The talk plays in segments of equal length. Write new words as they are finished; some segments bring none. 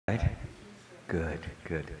Good,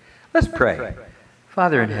 good. Let's pray.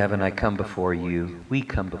 Father in heaven, I come before you. We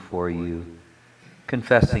come before you,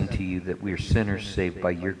 confessing to you that we are sinners saved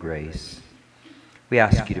by your grace. We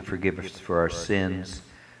ask you to forgive us for our sins,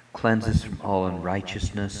 cleanse us from all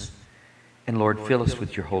unrighteousness, and Lord, fill us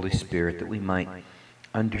with your Holy Spirit that we might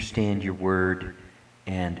understand your word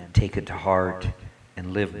and take it to heart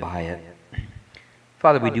and live by it.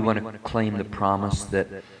 Father, we do want to claim the promise that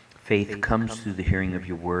faith comes through the hearing of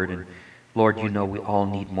your word, and Lord, you know we all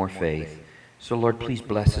need more faith. So Lord, please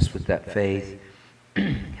bless us with that faith.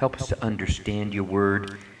 Help us to understand your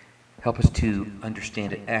word. Help us to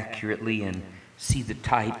understand it accurately and see the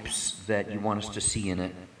types that you want us to see in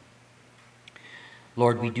it.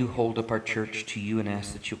 Lord, we do hold up our church to you and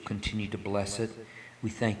ask that you'll continue to bless it. We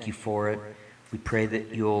thank you for it. We pray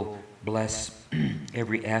that you'll bless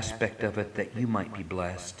every aspect of it, that you might be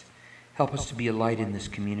blessed. Help us to be a light in this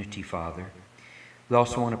community, Father. We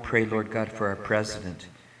also want to pray, Lord God, for our president,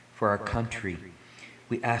 for our country.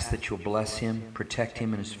 We ask that you'll bless him, protect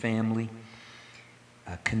him and his family,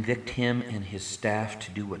 convict him and his staff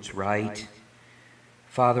to do what's right.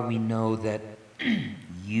 Father, we know that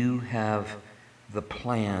you have the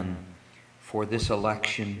plan for this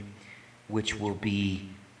election, which will be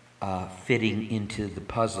fitting into the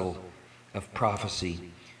puzzle of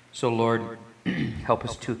prophecy. So, Lord, help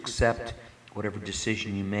us to accept whatever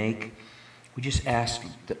decision you make. We just ask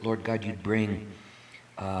that, Lord God, you'd bring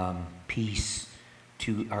peace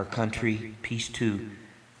to our country, peace to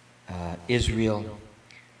Israel.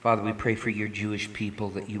 Father, we pray for your Jewish people,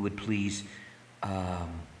 that you would please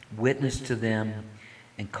witness to them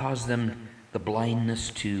and cause them the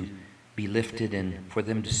blindness to be lifted and for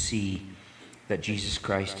them to see that Jesus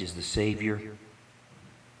Christ is the Savior.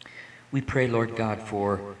 We pray, Lord God,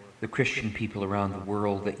 for the Christian people around the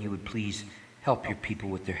world, that you would please help your people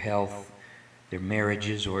with their health, their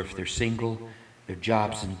marriages, or if they're single, their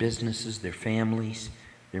jobs and businesses, their families,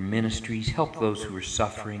 their ministries. Help those who are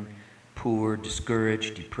suffering, poor,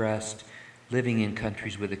 discouraged, depressed, living in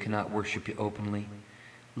countries where they cannot worship you openly,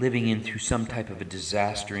 living in through some type of a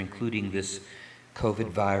disaster, including this COVID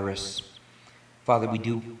virus. Father, we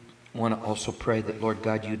do want to also pray that, Lord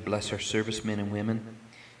God, you would bless our servicemen and women,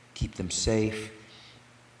 keep them safe,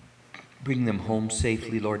 bring them home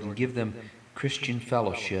safely, Lord, and give them Christian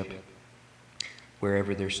fellowship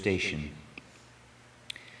wherever they're stationed.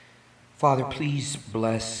 Father, please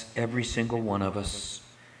bless every single one of us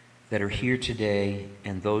that are here today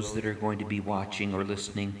and those that are going to be watching or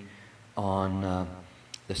listening on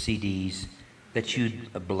the CDs, that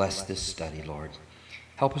you'd bless this study, Lord.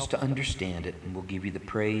 Help us to understand it, and we'll give you the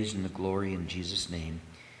praise and the glory in Jesus' name.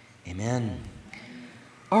 Amen.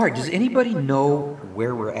 All right, does anybody know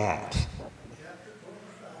where we're at?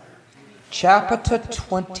 Chapter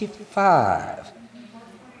 25.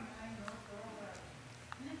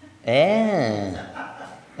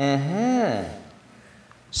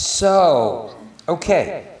 So,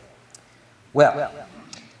 okay. Well,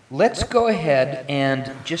 let's go ahead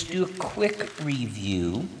and just do a quick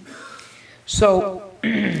review. So,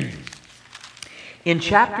 in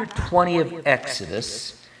chapter 20 of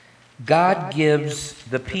Exodus, God gives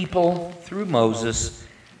the people, through Moses,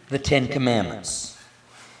 the Ten Commandments.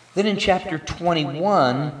 Then in chapter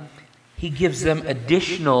 21, he gives them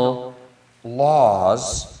additional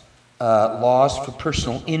laws for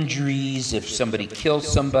personal injuries, if somebody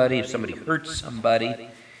kills somebody, if somebody hurts somebody.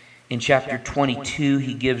 In chapter 22,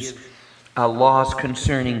 he gives laws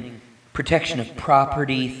concerning protection of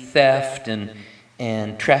property, theft,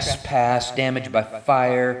 and trespass, damage by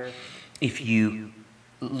fire. If you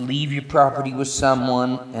leave your property with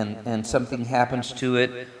someone and something happens to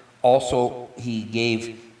it. Also, he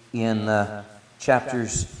gave in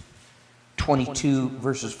chapters 22,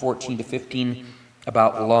 verses 14 to 15,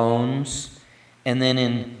 about loans. And then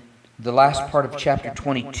in the last part of chapter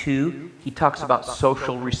 22, he talks about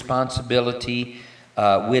social responsibility,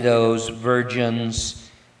 widows,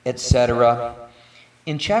 virgins, etc.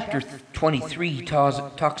 In chapter 23, he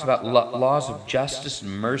talks about laws of justice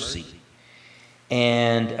and mercy,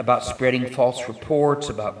 and about spreading false reports,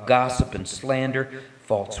 about gossip and slander,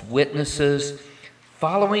 false witnesses,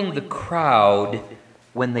 following the crowd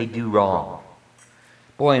when they do wrong.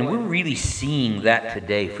 Boy, and we're really seeing that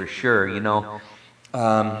today for sure, you know.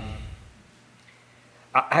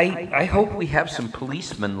 I hope we have some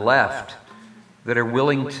policemen left that are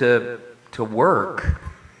willing to work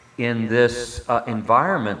in this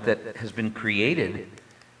environment that has been created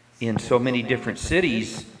in so many different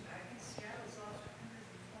cities.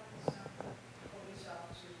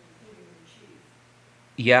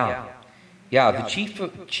 Yeah, the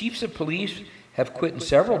chiefs of police have quit in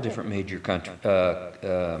several different major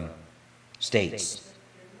states.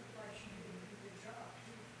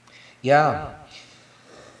 Yeah.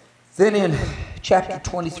 Then in chapter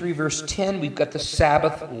 23, verse 10, we've got the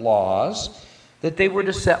Sabbath laws, that they were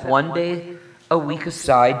to set one day a week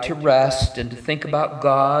aside to rest and to think about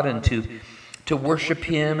God and to worship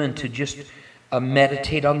Him and to just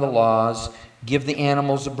meditate on the laws, give the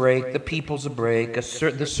animals a break, the peoples a break, the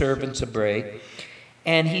servants a break.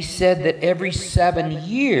 And he said that every 7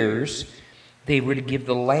 years they were to give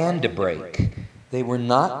the land a break. They were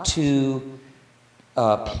not to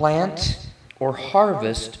plant or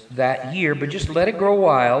harvest that year, but just let it grow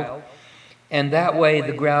wild, and that way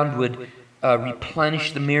the ground would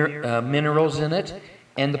replenish the minerals in it,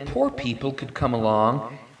 and the poor people could come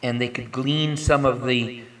along and they could glean some of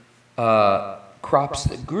the crops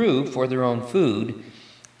that grew for their own food,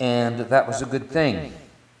 and that was a good thing.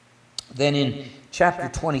 Then in chapter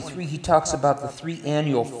 23, he talks about the 3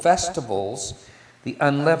 annual festivals, the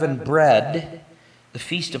unleavened bread, the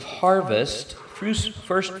Feast of Harvest,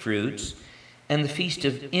 first fruits, and the Feast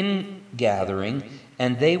of Ingathering,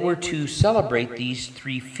 and they were to celebrate these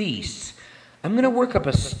 3 feasts. I'm going to work up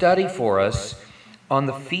a study for us on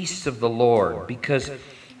the feasts of the Lord, because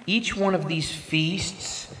each one of these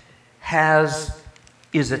feasts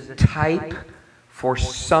is a type for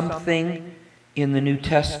something in the New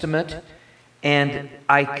Testament, and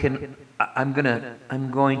I'm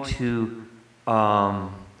going to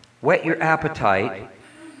whet your appetite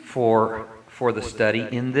for the study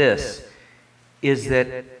in this, is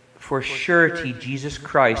that for surety Jesus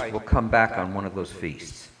Christ will come back on one of those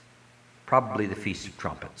feasts, probably the Feast of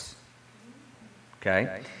Trumpets.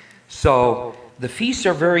 Okay? So the feasts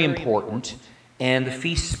are very important, and the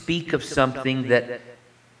feasts speak of something that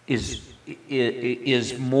is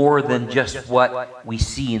more than just what we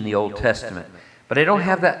see in the Old Testament. But I don't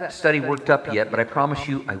have that study worked up yet, but I promise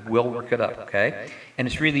you I will work it up, okay? And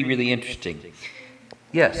it's really, really interesting.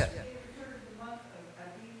 Yes?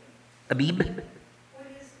 Abib? What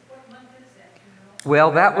month is that?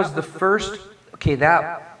 Well, that was the first,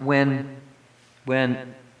 when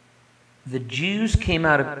the Jews came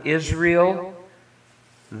out of Israel,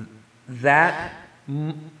 that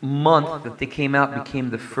month that they came out became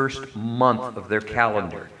the first month of their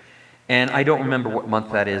calendar. And I don't remember what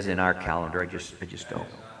month that is in our calendar. I just don't.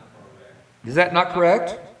 Is that not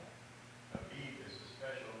correct?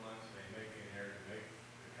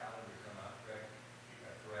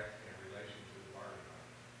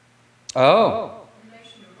 Oh.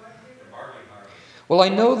 Well, I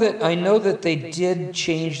know that they did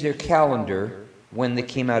change their calendar when they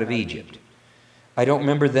came out of Egypt. I don't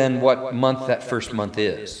remember then what month that first month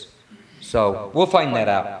is. So we'll find that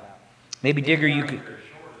out. Maybe Digger, you could.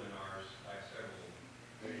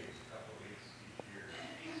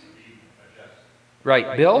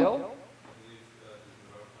 Right, Bill?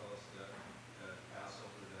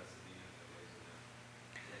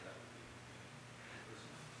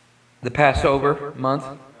 The Passover month?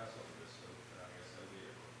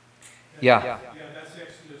 Yeah. Yeah, that's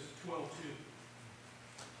Exodus 12:2.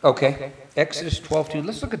 Okay, Exodus 12:2.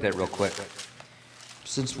 Let's look at that real quick,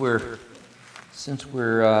 since we're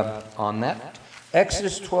on that.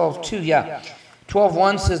 Exodus 12:2. Yeah,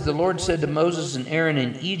 12:1 says, "The Lord said to Moses and Aaron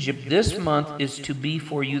in Egypt, this month is to be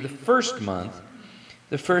for you the first month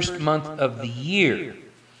of the year."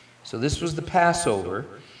 So this was the Passover.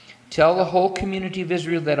 "Tell the whole community of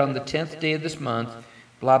Israel that on the 10th day of this month,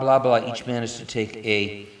 blah, blah, blah, each man is to take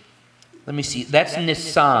a," let me see, that's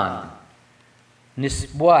Nisan.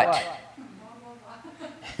 What?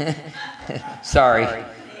 Sorry.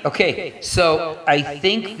 Okay, so I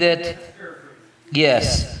think that,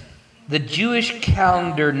 yes, the Jewish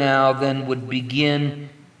calendar now then would begin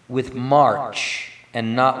with March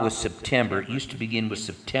and not with September. It used to begin with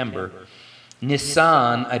September.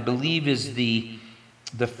 Nisan, I believe, is the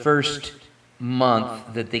first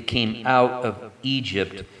month that they came out of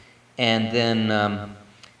Egypt, and then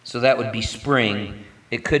so that would be spring.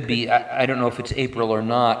 It could be, I don't know if it's April or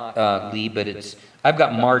not, Lee, but I've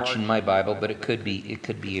got March in my Bible, but it could be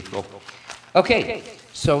April. Okay,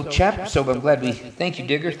 so I'm glad thank you,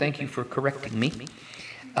 Digger, thank you for correcting me.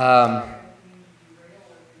 I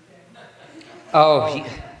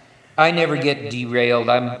never get derailed.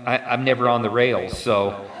 I'm never on the rails,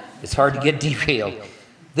 so it's hard to get derailed.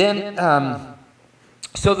 Then,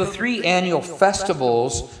 so the 3 annual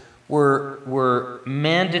festivals were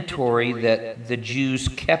mandatory, that the Jews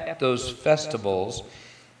kept those festivals,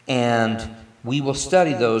 and we will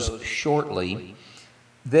study those shortly.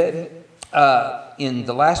 Then, in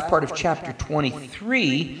the last part of chapter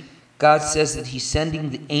 23, God says that He's sending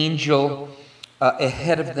the angel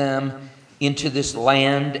ahead of them into this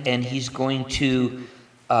land, and He's going to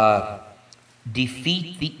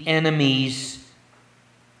defeat the enemies,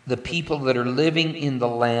 the people that are living in the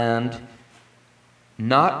land,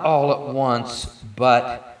 not all at once,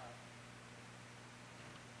 but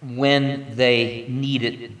when they need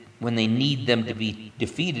it, when they need them to be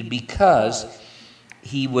defeated, because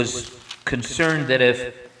he was concerned that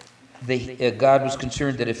if God was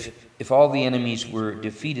concerned that if all the enemies were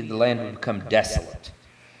defeated, the land would become desolate.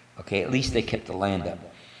 Okay, at least they kept the land up.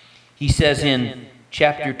 He says in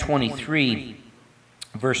chapter 23,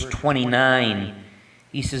 verse 29,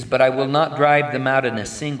 he says, "But I will not drive them out in a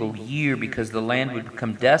single year, because the land would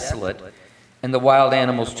become desolate and the wild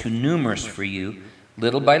animals too numerous for you.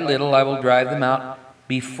 Little by little I will drive them out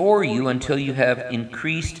before you until you have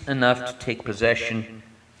increased enough to take possession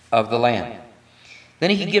of the land." Then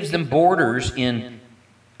he gives them borders in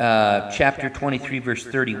chapter 23, verse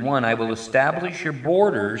 31. "I will establish your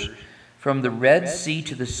borders from the Red Sea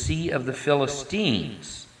to the Sea of the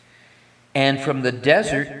Philistines, and from the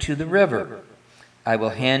desert to the river. I will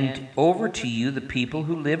hand over to you the people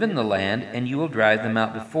who live in the land, and you will drive them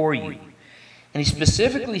out before you." And he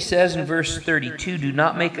specifically says in verse 32, "Do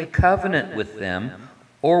not make a covenant with them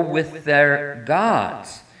or with their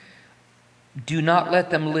gods. Do not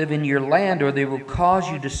let them live in your land, or they will cause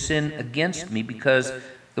you to sin against me, because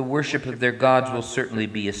the worship of their gods will certainly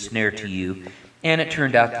be a snare to you." And it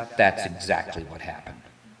turned out that that's exactly what happened.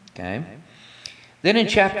 Okay? Then in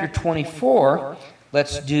chapter 24,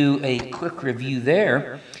 let's do a quick review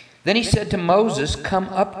there. "Then he said to Moses, 'Come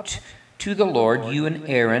up to the Lord, you and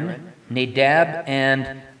Aaron, Nadab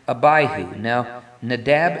and Abihu.'" Now,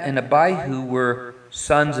 Nadab and Abihu were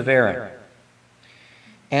sons of Aaron.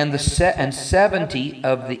 "And 70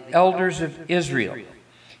 of the elders of Israel.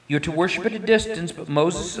 You're to worship at a distance, but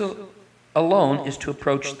Moses alone is to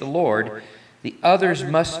approach the Lord. The others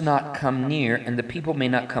must not come near, and the people may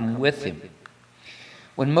not come with him."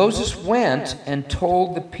 When Moses went and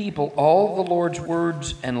told the people all the Lord's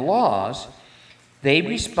words and laws, they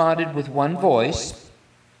responded with one voice,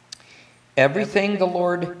 "Everything the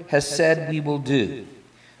Lord has said we will do."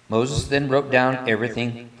 Moses then wrote down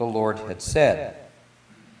everything the Lord had said.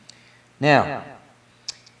 Now,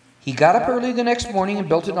 he got up early the next morning and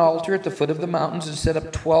built an altar at the foot of the mountains and set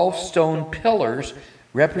up 12 stone pillars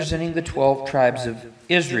representing the 12 tribes of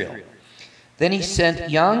Israel. Then he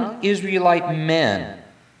sent young Israelite men.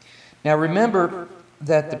 Now remember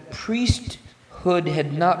that the priesthood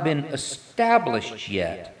had not been established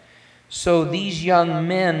yet. So these young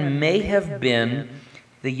men may have been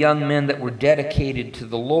the young men that were dedicated to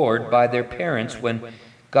the Lord by their parents when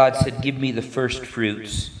God said, "Give me the first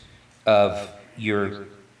fruits of your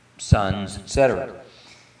sons," etc.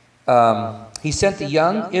 He sent the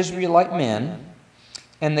young Israelite men,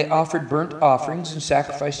 and they offered burnt offerings and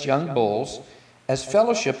sacrificed young bulls as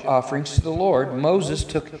fellowship offerings to the Lord. Moses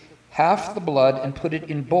took half the blood and put it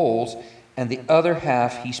in bowls, and the other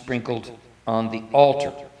half he sprinkled on the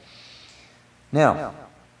altar. Now,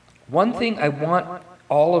 one thing I want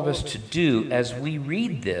all of us to do as we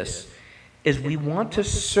read this is we want to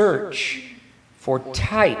search for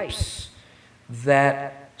types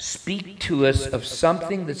that speak to us of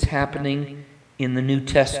something that's happening in the New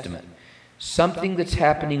Testament, something that's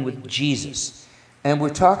happening with Jesus. And we're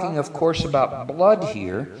talking, of course, about blood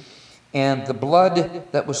here, and the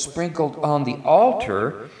blood that was sprinkled on the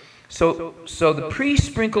altar. So the priest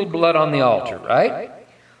sprinkled blood on the altar, right?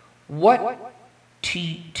 What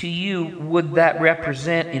to you would that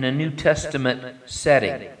represent in a New Testament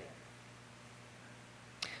setting?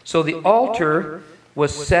 So the altar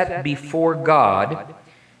was set before God.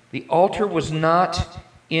 The altar was not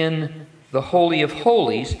in the Holy of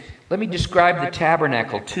Holies. Let me describe the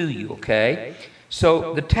tabernacle to you, okay?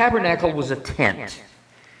 So the tabernacle was a tent,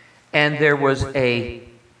 and there was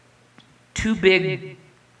two big,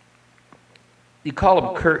 you call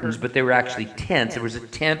them curtains, but they were actually tents. There was a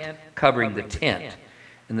tent covering the tent,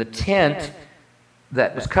 and the tent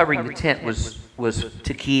that was covering the tent was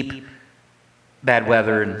to keep bad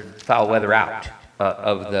weather and foul weather out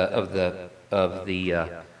of the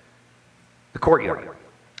courtyard.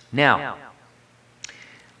 Now,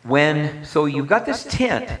 so you've got this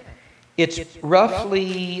tent. It's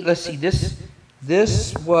roughly, let's see,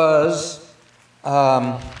 this was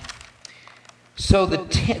so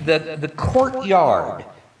the courtyard,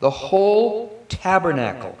 the whole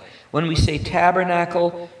tabernacle. When we say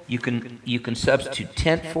tabernacle, you can substitute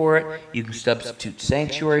tent for it. You can substitute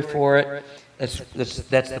sanctuary for it. That's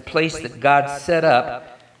the place that God set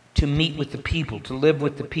up to meet with the people, to live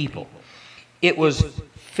with the people. It was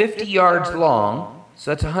 50 yards long,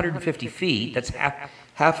 so that's 150 feet. That's half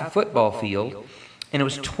a football field. And it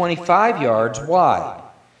was 25 yards wide.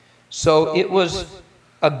 So it was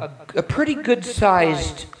a pretty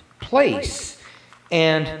good-sized place.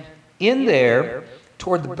 And in there,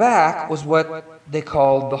 toward the back, was what they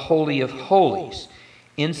called the Holy of Holies.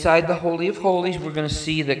 Inside the Holy of Holies, we're going to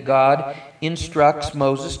see that God instructs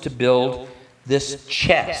Moses to build this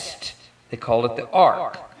chest. They call it the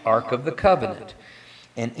Ark of the Covenant.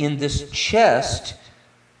 And in this chest,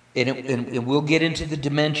 and we'll get into the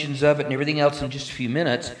dimensions of it and everything else in just a few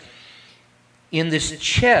minutes, in this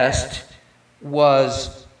chest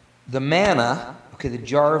was the manna, the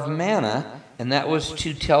jar of manna, and that was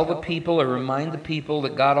to tell the people or remind the people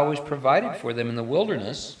that God always provided for them in the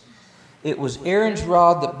wilderness. It was Aaron's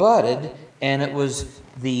rod that budded, and it was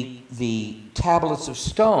the tablets of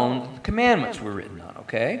stone that the commandments were written on,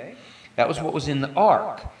 okay? That was what was in the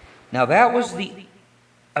ark. Now that was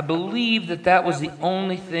I believe that was the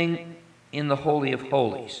only thing in the Holy of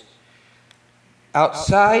Holies.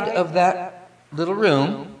 Outside of that little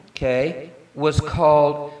room, okay, that was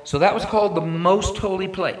called the most holy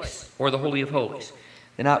place, or the Holy of Holies.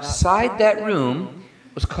 Then outside that room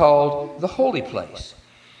was called the holy place.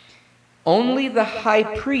 Only the high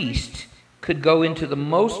priest could go into the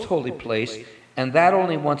most holy place, and that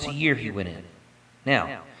only once a year he went in.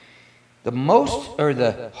 Now,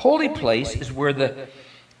 the holy place is where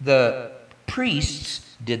the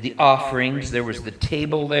priests did the offerings. There was the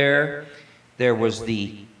table there. There was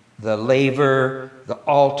the laver, the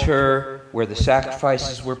altar where the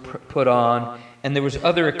sacrifices were put on, and there was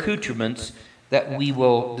other accoutrements that we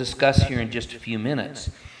will discuss here in just a few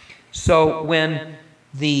minutes. So when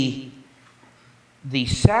the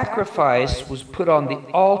sacrifice was put on the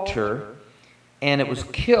altar and it was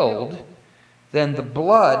killed, then the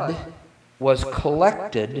blood was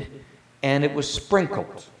collected and it was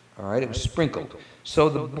sprinkled. All right, it was sprinkled. So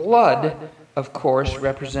the blood, of course,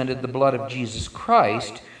 represented the blood of Jesus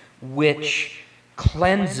Christ, which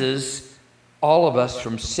cleanses all of us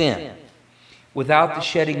from sin. Without the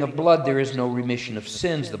shedding of blood, there is no remission of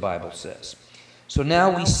sins, the Bible says. So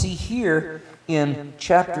now we see here in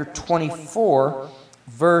chapter 24,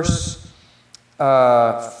 verse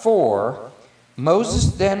 4,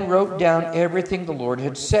 Moses then wrote down everything the Lord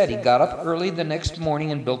had said. He got up early the next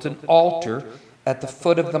morning and built an altar at the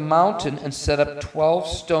foot of the mountain and set up 12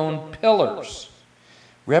 stone pillars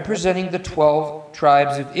representing the 12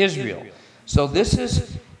 tribes of Israel. So this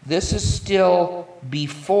is still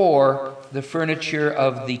before the furniture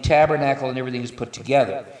of the tabernacle and everything is put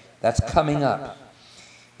together. That's coming up.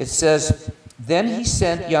 It says, then he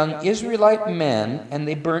sent young Israelite men, and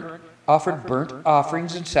they offered burnt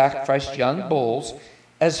offerings and sacrificed young bulls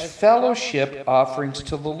as fellowship offerings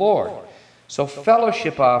to the Lord. So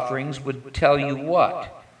fellowship offerings would tell you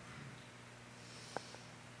what?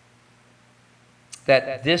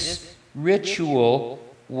 That this ritual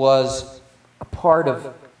was a part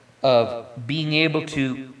of being able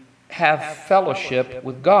to have fellowship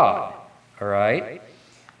with God. All right?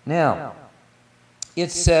 Now,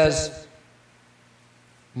 it says,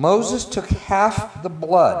 Moses took half the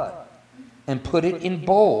blood and put it in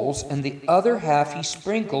bowls, and the other half he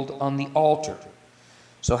sprinkled on the altar.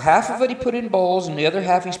 So half of it he put in bowls, and the other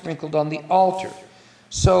half he sprinkled on the altar.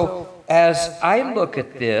 So as I look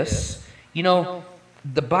at this, you know,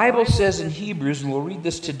 the Bible says in Hebrews, and we'll read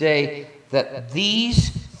this today, that these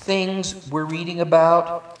things we're reading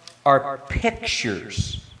about are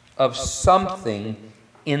pictures of something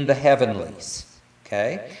in the heavenlies.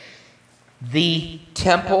 Okay? The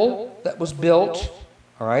temple that was built,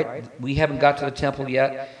 all right, we haven't got to the temple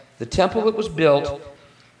yet. The temple that was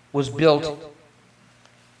built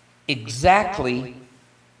exactly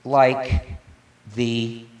like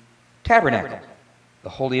the tabernacle, the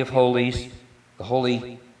Holy of Holies, the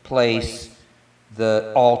holy place,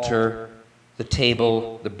 the altar, the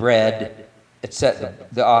table, the bread, etc.,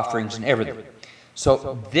 the offerings and everything.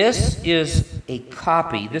 So this is a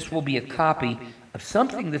copy, this will be a copy of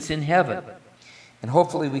something that's in heaven. And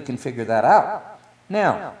hopefully we can figure that out.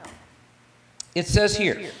 Now, it says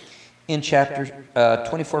here in chapter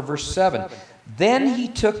 24, verse 7, then he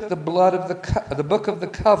took the blood of the book of the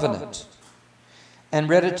covenant and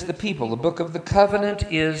read it to the people. The book of the covenant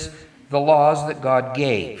is the laws that God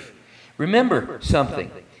gave. Remember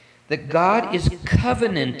something, that God is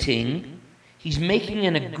covenanting, he's making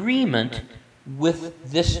an agreement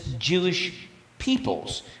with this Jewish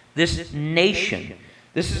peoples, this nation.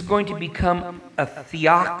 This is going to become a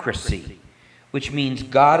theocracy, which means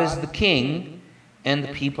God is the king and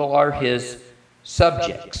the people are his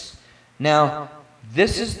subjects. Now,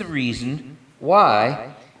 this is the reason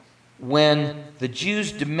why when the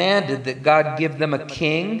Jews demanded that God give them a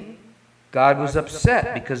king, God was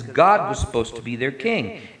upset because God was supposed to be their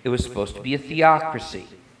king. It was supposed to be a theocracy,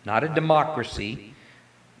 not a democracy.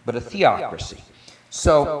 but a theocracy.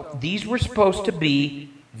 So these were supposed to be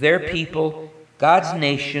their people, God's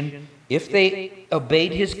nation. If they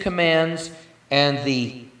obeyed his commands and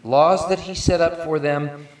the laws that he set up for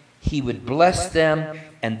them, he would bless them,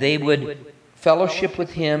 and they would fellowship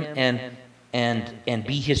with him and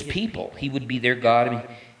be his people. He would be their God. I mean,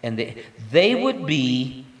 and they would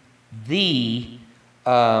be the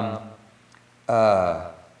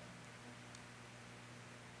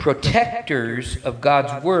protectors of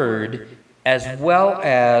God's word, as well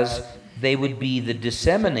as they would be the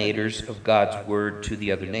disseminators of God's word to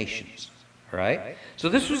the other nations. All right? So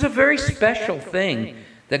this was a very special thing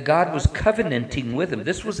that God was covenanting with them.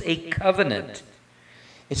 This was a covenant.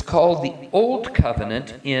 It's called the Old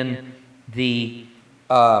Covenant in the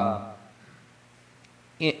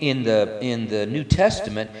New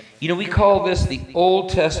Testament. You know, we call this the Old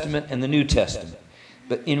Testament and the New Testament.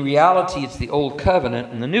 But in reality, it's the Old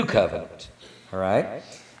Covenant and the New Covenant. All right?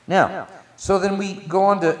 Now, so then we go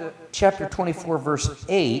on to chapter 24, verse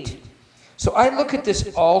 8. So I look at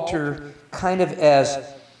this altar kind of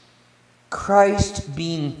as Christ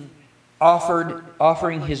being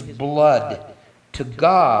offering his blood to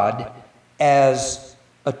God as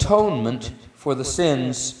atonement for the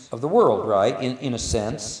sins of the world, right? In a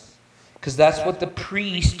sense. Because that's what the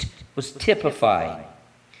priest was typifying.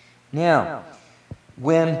 Now,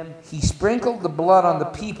 when he sprinkled the blood on the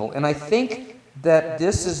people, and I think that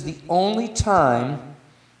this is the only time,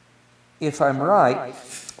 if I'm right,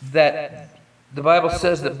 that the Bible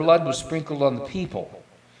says that blood was sprinkled on the people.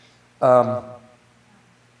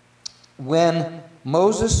 When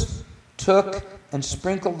Moses took and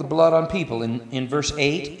sprinkled the blood on people, in verse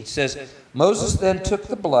 8, it says, Moses then took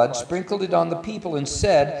the blood, sprinkled it on the people, and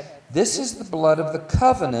said, "This is the blood of the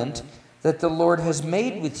covenant that the Lord has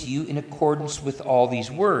made with you in accordance with all these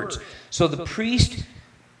words." So the priest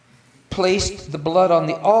placed the blood on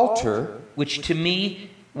the altar, which to me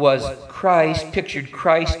was Christ, pictured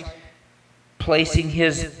Christ placing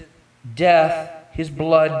his death, his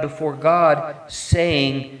blood before God,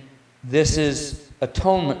 saying, this is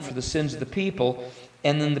atonement for the sins of the people.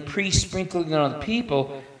 And then the priest sprinkling it on the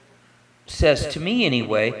people says, to me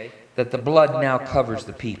anyway, that the blood now covers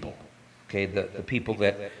the people. Okay, the people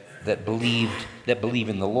that believe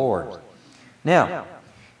in the Lord. Now,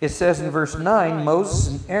 it says in verse 9, Moses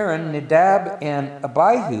and Aaron, Nadab and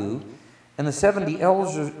Abihu, and the 70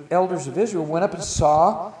 elders of Israel went up and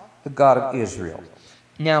saw the God of Israel.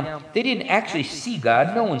 Now, they didn't actually see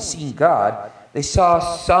God. No one's seen God. They saw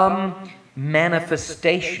some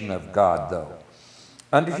manifestation of God, though.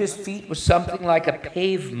 Under his feet was something like a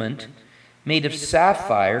pavement made of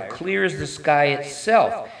sapphire, clear as the sky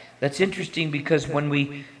itself. That's interesting because when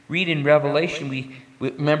we read in Revelation,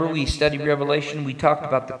 remember we studied Revelation, we talked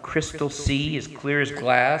about the crystal sea as clear as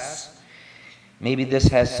glass. Maybe this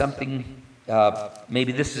has something,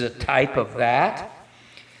 maybe this is a type of that.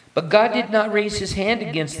 But God did not raise his hand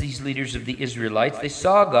against these leaders of the Israelites. They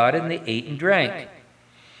saw God and they ate and drank.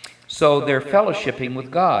 So they're fellowshipping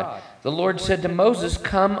with God. The Lord said to Moses,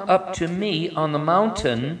 "Come up to me on the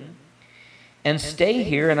mountain and stay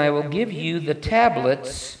here, and I will give you the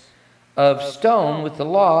tablets of stone with the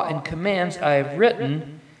law and commands I have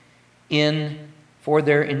written in for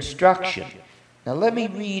their instruction." Now let me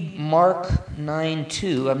read Mark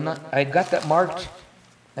 9:2.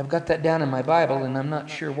 I've got that down in my Bible, and I'm not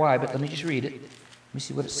sure why, but let me just read it. Let me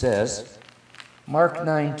see what it says. Mark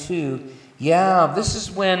 9:2. Yeah, this is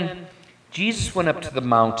when Jesus went up to the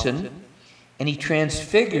mountain, and he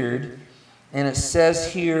transfigured, and it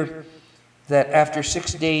says here that after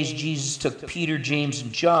 6 days Jesus took Peter, James,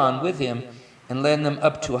 and John with him and led them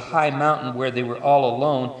up to a high mountain where they were all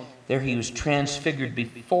alone. There he was transfigured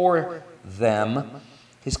before them.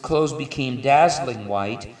 His clothes became dazzling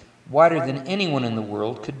white, whiter than anyone in the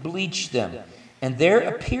world could bleach them. And there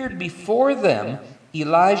appeared before them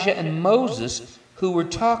Elijah and Moses, who were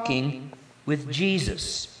talking with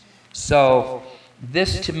Jesus. So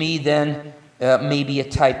this to me then may be a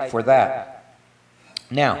type for that.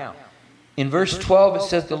 Now, in verse 12 it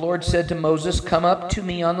says, the Lord said to Moses, "Come up to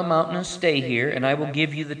me on the mountain and stay here, and I will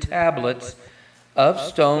give you the tablets of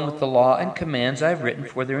stone with the law and commands I have written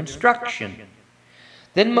for their instruction."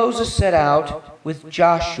 Then Moses set out with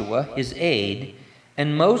Joshua, his aide,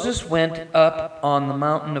 and Moses went up on the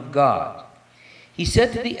mountain of God. He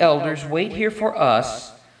said to the elders, "Wait here for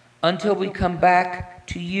us until we come back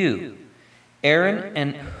to you. Aaron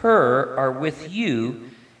and Hur are with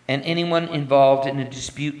you, and anyone involved in a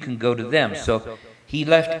dispute can go to them." So he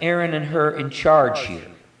left Aaron and Hur in charge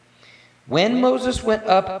here. When Moses went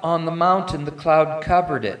up on the mountain, the cloud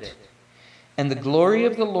covered it, and the glory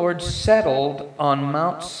of the Lord settled on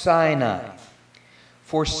Mount Sinai.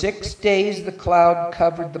 For 6 days the cloud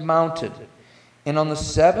covered the mountain, and on the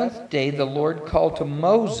 7th day the Lord called to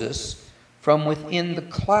Moses from within the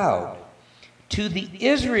cloud. To the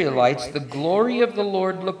Israelites, the glory of the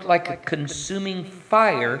Lord looked like a consuming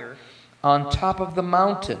fire on top of the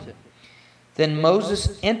mountain. Then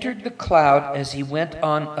Moses entered the cloud as he went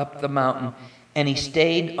on up the mountain, and he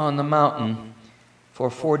stayed on the mountain for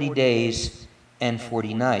 40 days and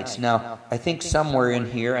 40 nights. Now, I think somewhere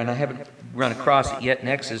in here, and I haven't run across it yet in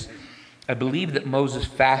Exodus, I believe that Moses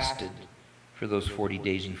fasted for those 40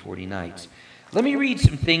 days and 40 nights. Let me read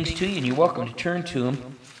some things to you, and you're welcome to turn to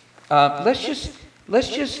them. Let's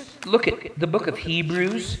just look at the book of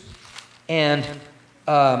Hebrews, and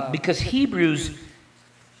because Hebrews,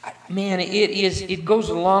 man, it goes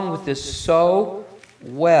along with this so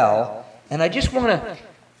well, and I just want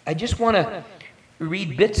to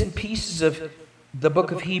read bits and pieces of the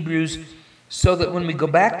book of Hebrews so that when we go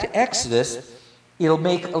back to Exodus, it'll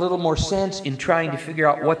make a little more sense in trying to figure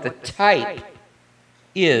out what the type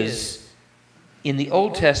is in the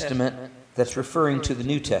Old Testament that's referring to the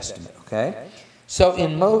New Testament, okay? So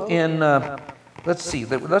let's see,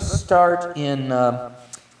 let's start in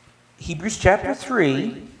Hebrews chapter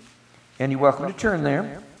 3, and you're welcome to turn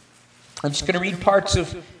there. I'm just going to read parts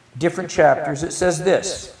of different chapters. It says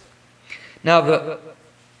this. Now,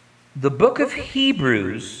 the book of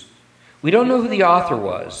Hebrews, we don't know who the author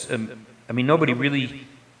was. I mean, nobody really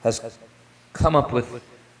has come up with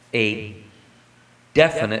a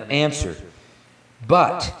definite answer.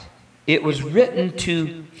 But it was written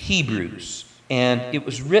to Hebrews, and it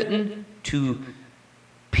was written to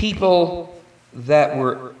people that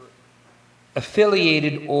were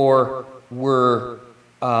affiliated or were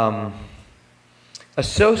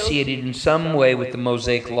associated in some way with the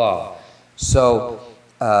Mosaic Law. So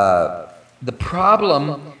the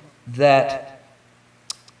problem that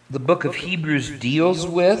the book of Hebrews deals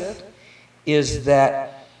with is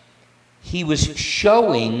that he was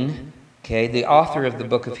showing, okay, the author of the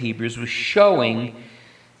book of Hebrews was showing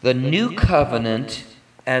the new covenant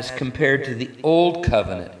as compared to the old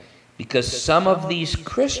covenant, because some of these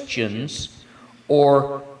Christians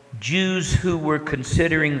or Jews who were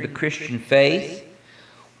considering the Christian faith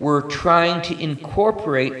were trying to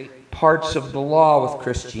incorporate parts of the law with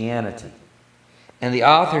Christianity. And the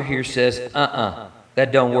author here says,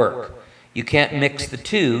 that don't work. You can't mix the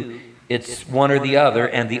two. It's one or the other,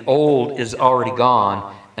 and the old is already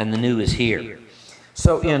gone, and the new is here.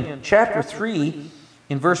 So in chapter 3,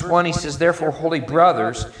 in verse 1, he says, therefore, holy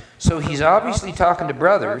brothers. So he's obviously talking to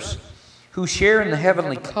brothers who share in the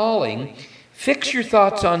heavenly calling. Fix your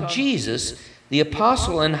thoughts on Jesus, the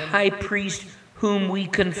apostle and high priest whom we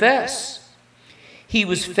confess. He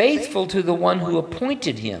was faithful to the one who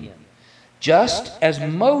appointed him, just as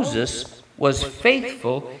Moses was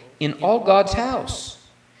faithful in all God's house.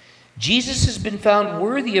 Jesus has been found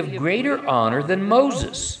worthy of greater honor than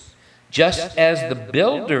Moses, just as the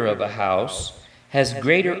builder of a house has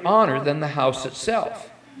greater honor than the house itself.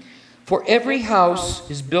 For every house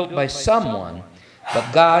is built by someone,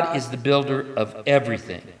 but God is the builder of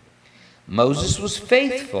everything. Moses was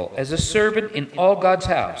faithful as a servant in all God's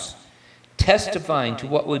house, testifying to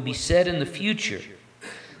what would be said in the future.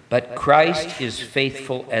 But Christ is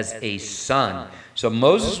faithful as a son. So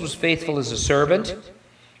Moses was faithful as a servant.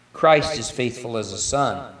 Christ is faithful as a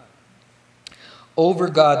son over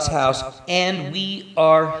God's house, and we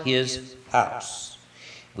are his house.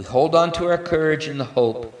 We hold on to our courage in the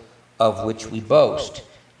hope of which we boast.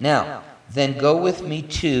 Now, then go with me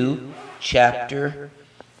to chapter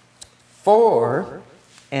 4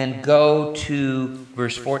 and go to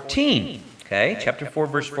verse 14. Okay, chapter 4,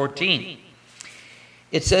 verse 14.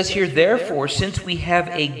 It says here, therefore, since we have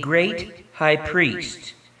a great high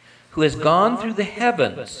priest who has gone through the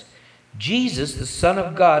heavens, Jesus, the Son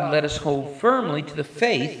of God, let us hold firmly to the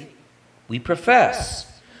faith we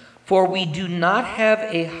profess. For we do not have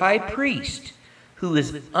a high priest who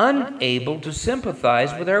is unable to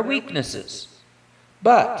sympathize with our weaknesses,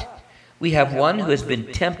 but we have one who has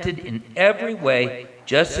been tempted in every way,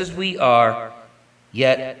 just as we are,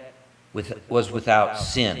 yet was without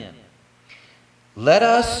sin. Let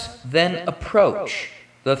us then approach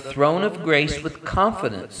the throne of grace with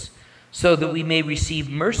confidence, so that we may receive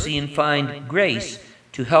mercy and find grace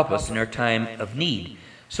to help us in our time of need.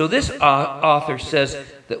 So this author says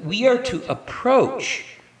that we are to approach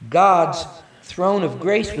God's throne of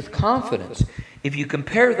grace with confidence. If you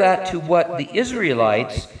compare that to what the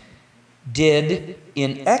Israelites did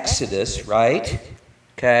in Exodus, right?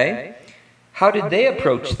 Okay. How did they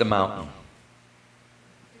approach the mountain?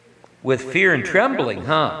 With fear and trembling,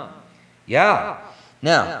 huh? Yeah.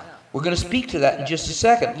 Now, we're going to speak to that in just a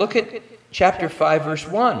second. Look at chapter 5, verse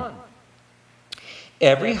 1.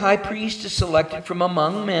 Every high priest is selected from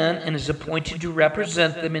among men and is appointed to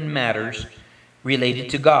represent them in matters related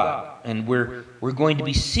to God. And we're going to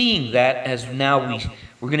be seeing that as now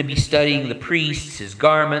we're going to be studying the priests, his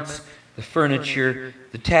garments, the furniture,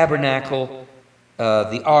 the tabernacle,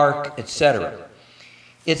 the ark, etc.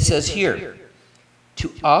 It says here,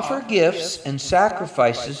 to offer gifts and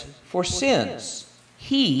sacrifices for sins.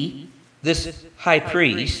 He, this high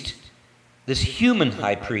priest, this human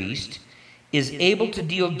high priest, is able to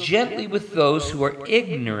deal gently with those who are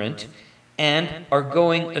ignorant and are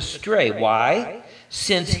going astray. Why?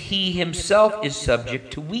 Since he himself is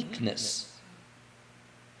subject to weakness.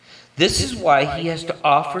 This is why he has to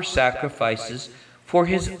offer sacrifices for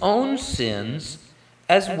his own sins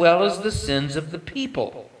as well as the sins of the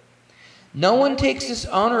people. No one takes this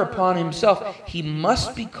honor upon himself. He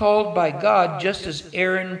must be called by God just as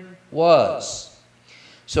Aaron was.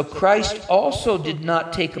 So Christ also did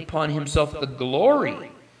not take upon himself the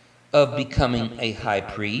glory of becoming a high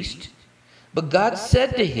priest, but God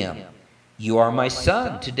said to him, you are my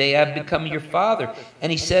son. Today I have become your father.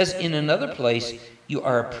 And he says in another place, you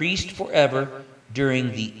are a priest forever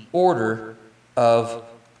during the order of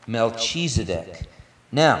Melchizedek.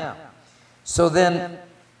 Now, so then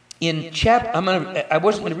in I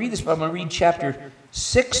wasn't going to read this, but I'm going to read chapter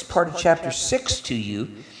 6, part of chapter 6 to you.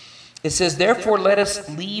 It says, therefore let us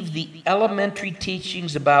leave the elementary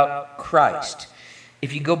teachings about Christ.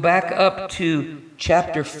 If you go back up to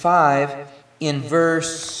chapter 5 in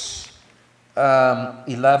verse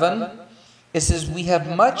 11, it says, we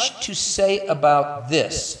have much to say about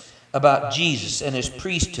this, about Jesus and his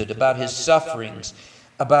priesthood, about his sufferings,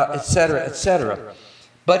 about etc., etc.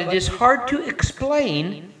 But it is hard to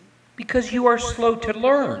explain because you are slow to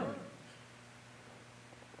learn.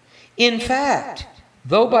 In fact,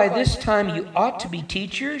 though by this time you ought to be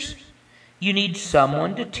teachers, you need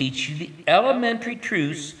someone to teach you the elementary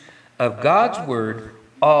truths of God's Word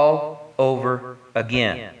all over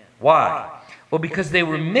again. Why? Well, because they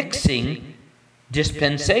were mixing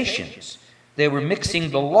dispensations. They were mixing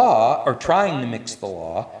the law, or trying to mix the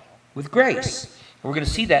law, with grace. We're going to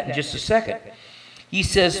see that in just a second. He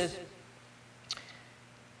says,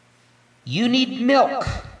 you need milk,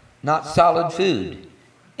 not solid food.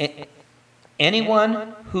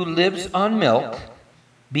 Anyone who lives on milk,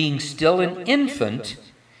 being still an infant,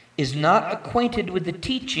 is not acquainted with the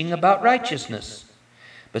teaching about righteousness.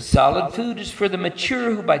 But solid food is for the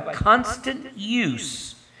mature who by constant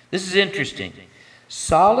use, this is interesting,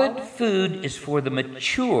 solid food is for the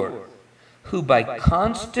mature who by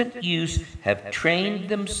constant use have trained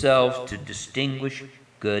themselves to distinguish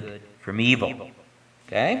good from evil.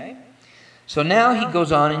 Okay? So now he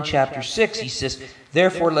goes on in chapter 6. He says,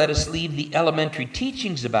 therefore let us leave the elementary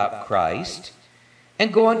teachings about Christ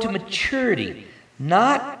and go on to maturity,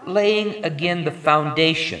 not laying again the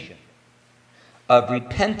foundation of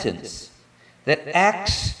repentance that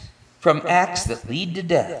acts that lead to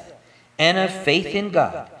death, and of faith in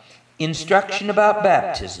God, instruction about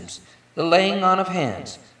baptisms, the laying on of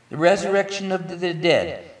hands, the resurrection of the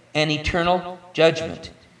dead, and eternal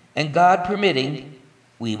judgment. And God permitting,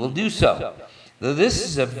 we will do so. Though this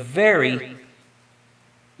is a very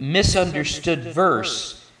misunderstood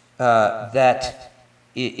verse that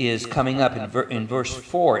is coming up in verse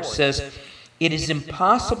 4. It says, it is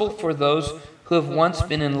impossible for those who have once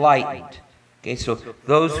been enlightened. Okay, so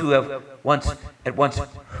those who have at once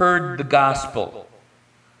heard the gospel,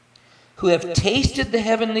 who have tasted the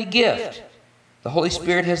heavenly gift, the Holy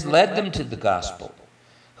Spirit has led them to the gospel,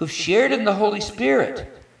 who've shared in the Holy Spirit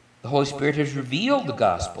has revealed the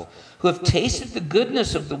gospel, who have tasted the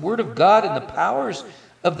goodness of the Word of God and the powers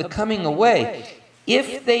of the coming away.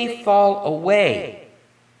 If they fall away,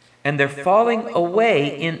 and they're falling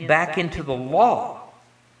away back into the law,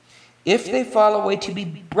 if they fall away, to be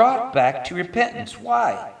brought back to repentance.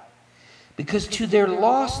 Why? Because to their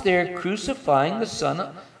loss they're crucifying the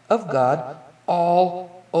Son of God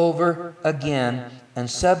all over again and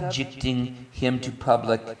subjecting him to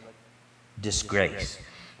public disgrace.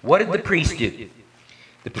 What did the priest do?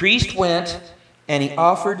 The priest went and he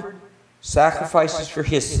offered sacrifices for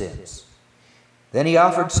his sins. Then he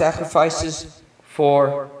offered sacrifices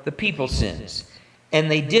for the people's sins. And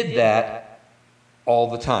they did that all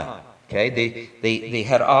the time. Okay? They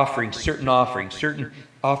had offerings, certain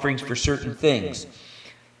offerings for certain things.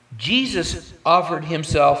 Jesus offered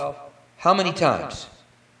himself how many times?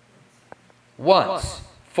 Once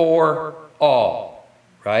for all.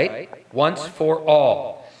 Right? Once for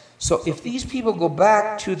all. So if these people go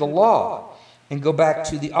back to the law and go back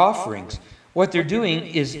to the offerings, what they're doing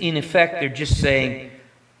is, in effect, they're just saying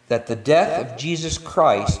that the death of Jesus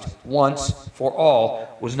Christ once for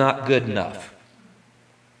all was not good enough.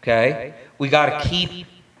 Okay? We got to keep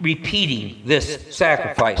repeating this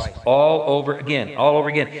sacrifice all over again, all over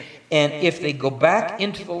again. And if they go back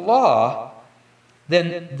into the law,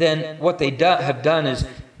 then what they have done is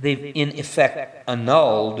they've in effect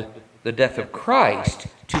annulled the death of Christ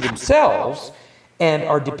to themselves and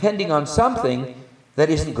are depending on something that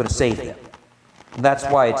isn't going to save them. And that's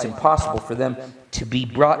why it's impossible for them to be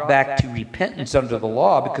brought back to repentance under the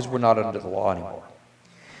law, because we're not under the law anymore.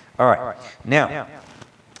 All right. Now,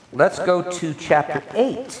 let's go to chapter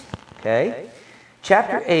 8. Okay?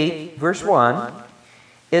 Chapter 8, verse 1.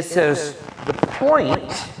 It says, the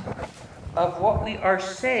point of what we are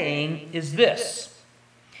saying is this: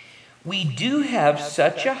 we do have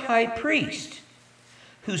such a high priest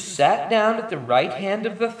who sat down at the right hand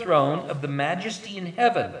of the throne of the majesty in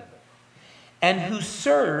heaven, and who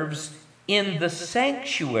serves in the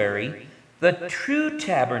sanctuary, the true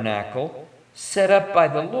tabernacle set up by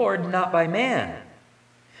the Lord, not by man.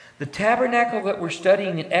 The tabernacle that we're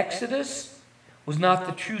studying in Exodus was not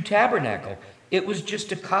the true tabernacle. It was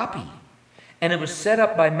just a copy, and it was set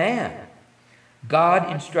up by man. God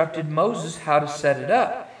instructed Moses how to set it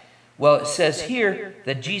up. Well, it says here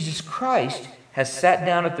that Jesus Christ has sat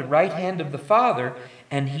down at the right hand of the Father,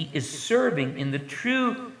 and he is serving in the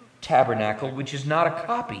true tabernacle, which is not a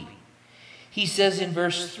copy. He says in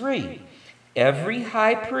verse 3, every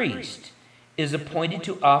high priest is appointed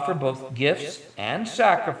to offer both gifts and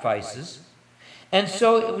sacrifices, and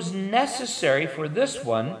so it was necessary for this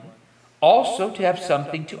one also to have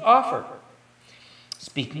something to offer.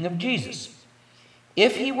 Speaking of Jesus,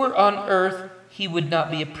 if he were on earth, he would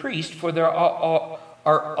not be a priest, for there are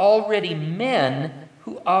already men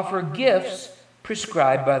who offer gifts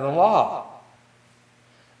prescribed by the law.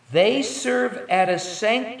 They serve at a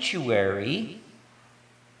sanctuary,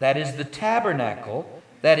 that is the tabernacle,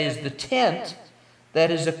 that is the tent,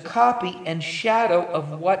 that is a copy and shadow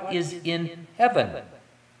of what is in heaven.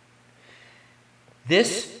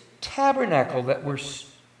 This tabernacle that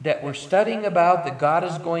we're studying about, that God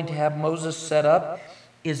is going to have Moses set up,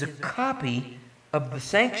 is a copy of the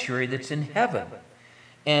sanctuary that's in heaven.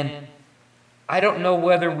 And I don't know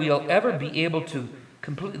whether we'll ever be able to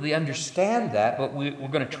completely understand that, but we're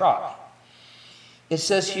going to try. It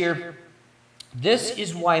says here, this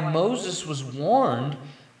is why Moses was warned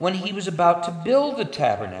when he was about to build the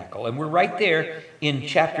tabernacle. And we're right there in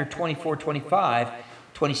chapter 24, 25,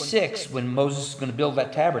 26, when Moses is going to build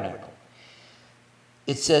that tabernacle.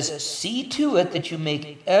 It says, see to it that you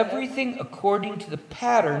make everything according to the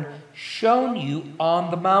pattern shown you on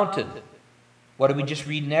the mountain. What did we just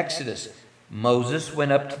read in Exodus? Moses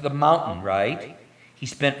went up to the mountain, right? He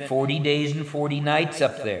spent 40 days and 40 nights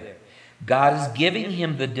up there. God is giving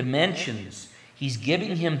him the dimensions. He's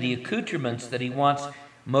giving him the accoutrements that he wants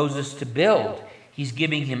Moses to build. He's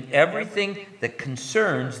giving him everything that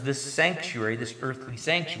concerns this sanctuary, this earthly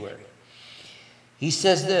sanctuary. He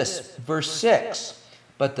says this, verse 6,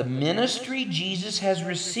 but the ministry Jesus has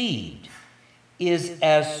received is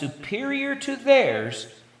as superior to theirs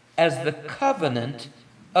as the covenant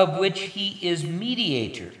of which he is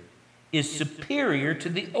mediator is superior to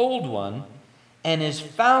the old one and is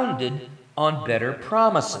founded on better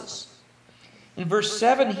promises. In verse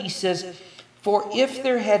 7 he says, for if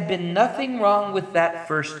there had been nothing wrong with that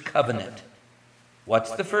first covenant.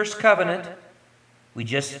 What's the first covenant? We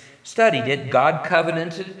just studied it. God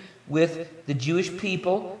covenanted with the Jewish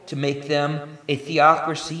people to make them a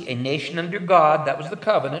theocracy, a nation under God. That was the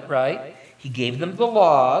covenant, right? He gave them the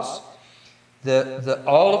laws,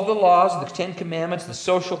 all of the laws, the 10 commandments, the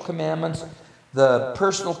social commandments, the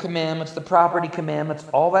personal commandments, the property commandments,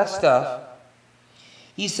 all that stuff.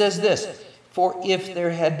 He says this, for if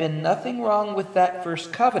there had been nothing wrong with that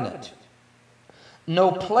first covenant,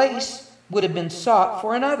 no place would have been sought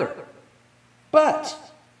for another. But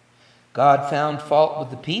God found fault with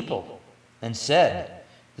the people and said,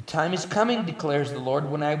 the time is coming, declares the Lord,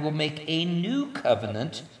 when I will make a new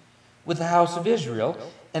covenant with the house of Israel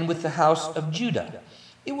and with the house of Judah.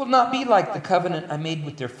 It will not be like the covenant I made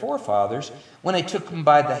with their forefathers when I took them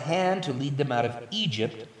by the hand to lead them out of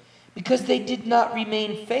Egypt, because they did not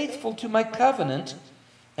remain faithful to my covenant,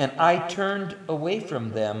 and I turned away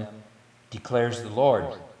from them, declares the Lord.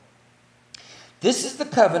 This is the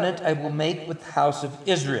covenant I will make with the house of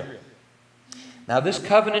Israel. Now this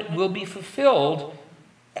covenant will be fulfilled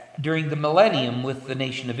during the millennium with the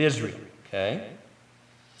nation of Israel. Okay?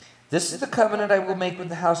 This is the covenant I will make with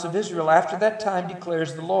the house of Israel after that time,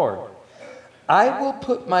 declares the Lord. I will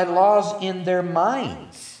put my laws in their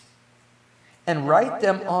minds and write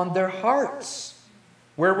them on their hearts.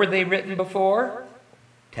 Where were they written before?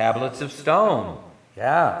 Tablets of stone.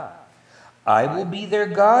 Yeah. I will be their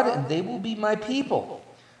God, and they will be my people.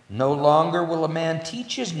 No longer will a man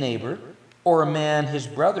teach his neighbor, or a man his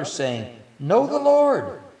brother, saying, Know the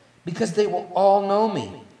Lord, because they will all know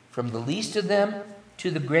me, from the least of them to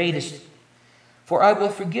the greatest. For I will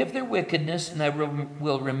forgive their wickedness, and I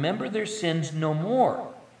will remember their sins no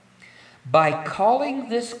more. By calling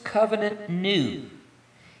this covenant new,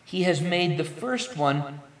 he has made the first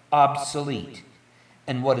one obsolete.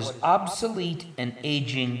 And what is obsolete and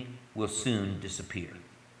aging will soon disappear.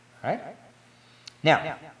 All right?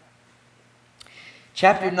 Now,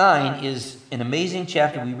 chapter 9 is an amazing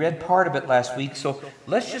chapter. We read part of it last week, so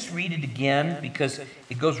let's just read it again because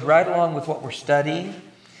it goes right along with what we're studying.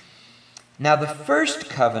 Now, the first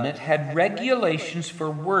covenant had regulations for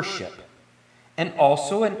worship and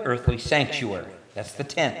also an earthly sanctuary. That's the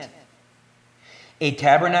tent. A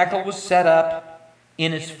tabernacle was set up.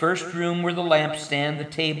 In its first room were the lampstand, the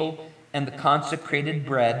table, and the consecrated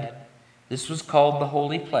bread. This was called the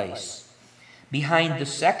holy place. Behind the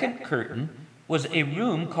second curtain was a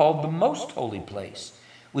room called the most holy place,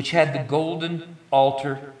 which had the golden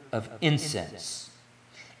altar of incense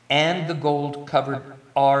and the gold-covered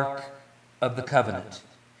ark of the covenant.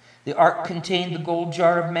 The ark contained the gold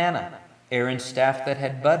jar of manna, Aaron's staff that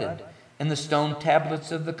had budded, and the stone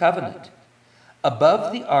tablets of the covenant.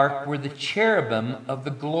 Above the ark were the cherubim of the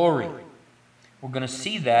glory. We're going to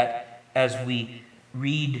see that as we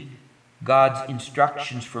read God's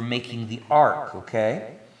instructions for making the ark,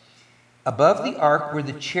 okay? Above the ark were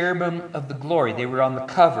the cherubim of the glory. They were on the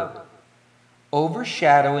cover,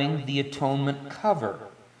 overshadowing the atonement cover.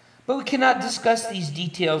 But we cannot discuss these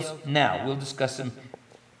details now. We'll discuss them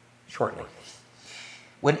shortly.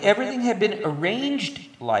 When everything had been arranged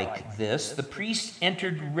like this, the priests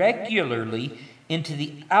entered regularly into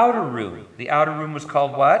the outer room. The outer room was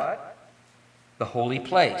called what? The holy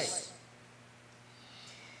place.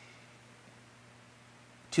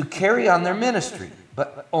 To carry on their ministry.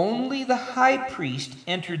 But only the high priest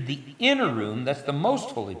entered the inner room, that's the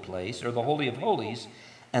most holy place, or the Holy of Holies,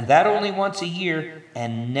 and that only once a year,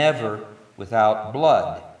 and never without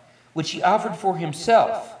blood, which he offered for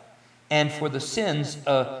himself and for the sins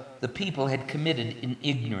the people had committed in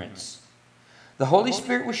ignorance. The Holy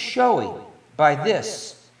Spirit was showing by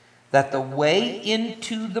this that the way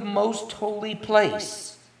into the most holy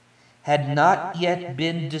place had not yet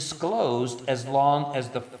been disclosed as long as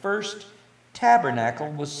the first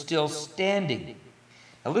tabernacle was still standing.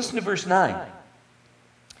 Now listen to verse 9.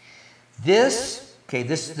 This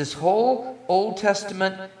whole Old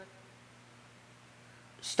Testament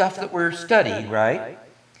stuff that we're studying, right,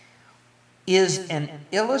 is an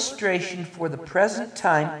illustration for the present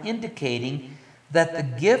time, indicating that the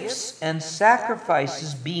gifts and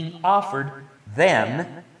sacrifices being offered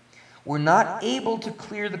then were not able to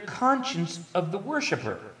clear the conscience of the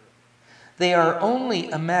worshiper. They are only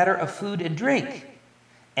a matter of food and drink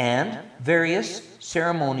and various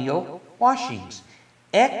ceremonial washings,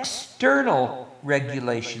 external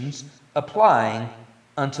regulations applying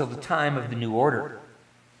until the time of the new order.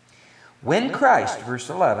 When Christ, verse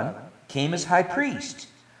 11, came as high priest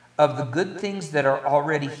of the good things that are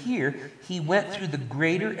already here, he went through the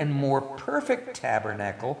greater and more perfect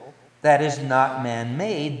tabernacle that is not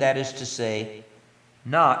man-made, that is to say,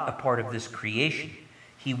 not a part of this creation.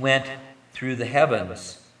 He went through the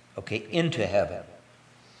heavens, into heaven.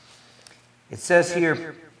 It says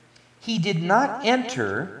here, he did not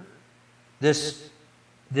enter this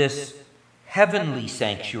heavenly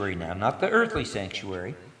sanctuary now, not the earthly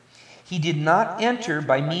sanctuary. He did not enter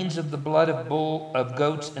by means of the blood of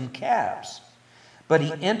goats and calves, but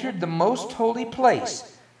he entered the most holy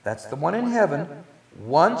place, that's the one in heaven,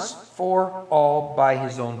 once for all by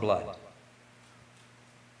his own blood,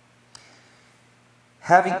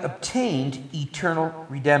 having obtained eternal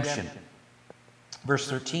redemption. Verse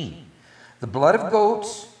 13, the blood of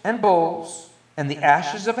goats and bulls and the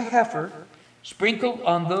ashes of a heifer sprinkled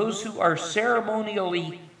on those who are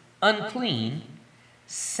ceremonially unclean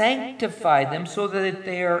sanctify them so that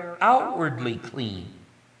they are outwardly clean.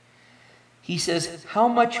 He says, how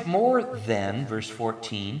much more then, verse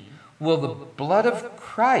 14, will the blood of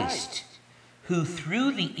Christ, who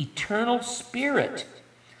through the eternal Spirit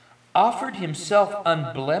offered himself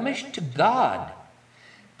unblemished to God,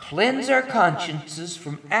 cleanse our consciences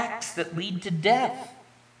from acts that lead to death,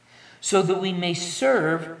 so that we may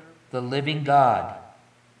serve the living God.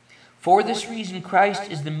 For this reason, Christ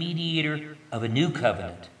is the mediator of a new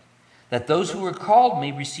covenant, that those who are called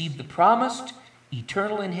may receive the promised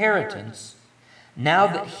eternal inheritance, now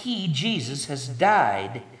that he, Jesus, has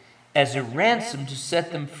died as a ransom to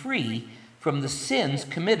set them free from the sins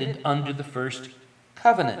committed under the first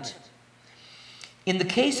covenant. In the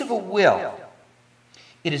case of a will,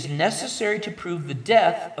 it is necessary to prove the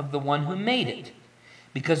death of the one who made it,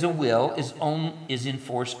 because a will is in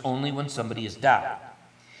force only when somebody has died.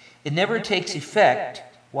 It never takes effect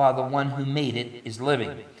while the one who made it is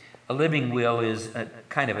living. A living will is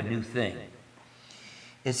kind of a new thing.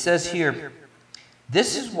 It says here,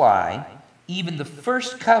 this is why even the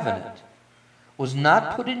first covenant was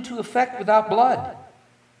not put into effect without blood.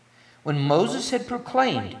 When Moses had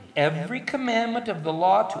proclaimed every commandment of the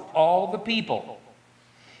law to all the people,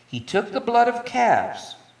 he took the blood of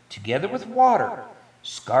calves, together with water,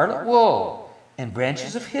 scarlet wool, and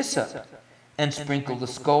branches of hyssop, and sprinkled the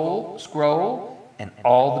scroll and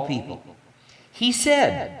all the people. He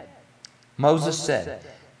said, Moses said,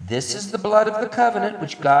 this is the blood of the covenant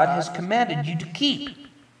which God has commanded you to keep.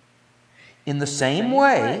 In the same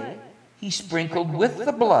way, he sprinkled with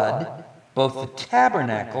the blood both the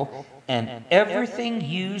tabernacle and everything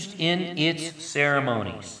used in its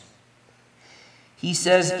ceremonies. He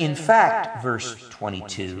says, in fact, verse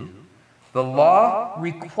 22, the law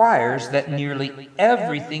requires that nearly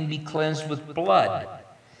everything be cleansed with blood,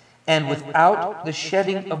 and without the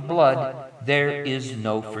shedding of blood, there is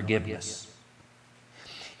no forgiveness.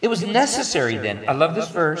 It was necessary then, I love this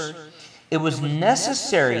verse, it was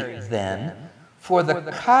necessary then for the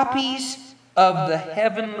copies of the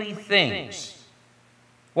heavenly things.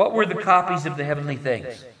 What were the copies of the heavenly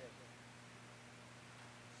things?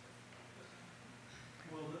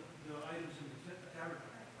 Well, the items in the tabernacle.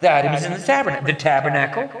 The items in the tabernacle. The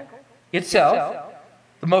tabernacle itself,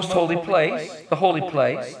 the most holy place, the holy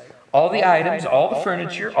place, all the items, all the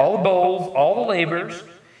furniture, all the bowls, all the lavers,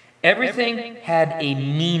 everything had a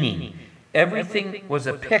meaning. Everything was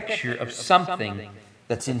a picture of something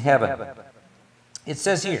that's in heaven. It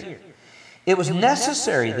says here, it was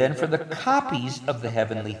necessary then for the copies of the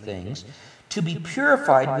heavenly things to be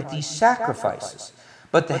purified with these sacrifices,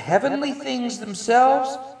 but the heavenly things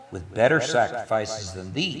themselves with better sacrifices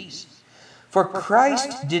than these. For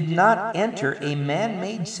Christ did not enter a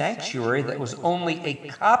man-made sanctuary that was only a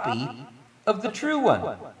copy of the true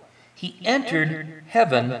one. He entered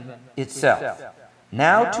heaven itself,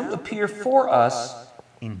 now to appear for us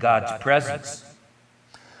in God's presence.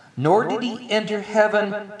 Nor did he enter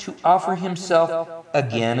heaven to offer himself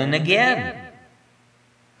again and again,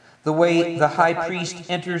 the way the high priest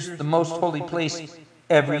enters the most holy place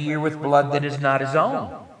every year with blood that is not his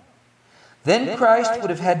own. Then Christ would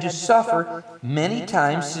have had to suffer many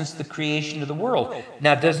times since the creation of the world.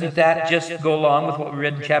 Now, doesn't that just go along with what we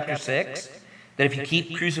read in chapter 6? That if you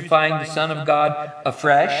keep crucifying the Son of God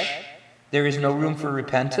afresh, there is no room for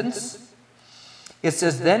repentance? It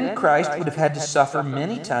says, then Christ would have had to suffer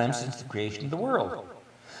many times since the creation of the world.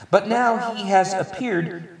 But now he has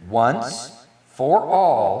appeared once for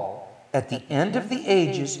all at the end of the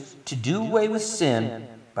ages to do away with sin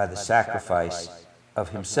by the sacrifice of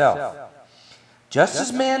himself. Just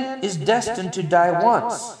as man is destined to die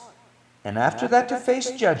once, and after that to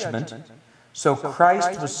face judgment, so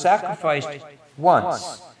Christ was sacrificed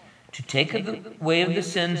once to take away the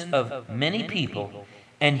sins of many people,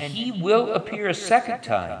 and he will appear a second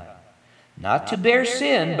time, not to bear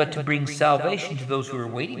sin, but to bring salvation to those who are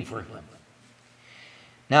waiting for him.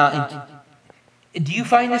 Now, do you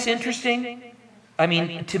find this interesting? I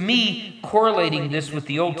mean, to me, correlating this with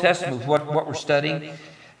the Old Testament, with what we're studying,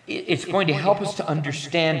 it's going to help us to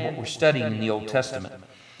understand what we're studying in the Old Testament.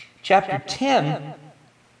 Chapter 10,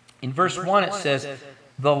 in verse 1, it says,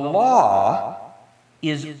 the law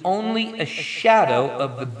is only a shadow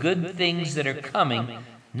of the good things that are coming,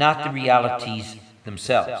 not the realities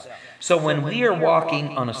themselves. So when we are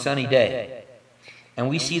walking on a sunny day and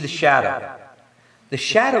we see the shadow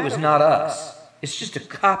is not us. It's just a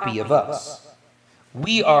copy of us.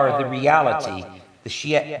 We are the reality.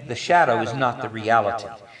 The shadow is not the reality.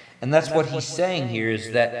 And that's what he's saying here,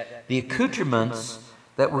 is that the accoutrements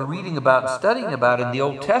that we're reading about and studying about in the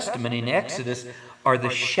Old Testament, in Exodus, are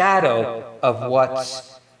the shadow of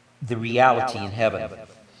what's the reality in heaven.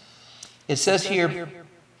 It says here,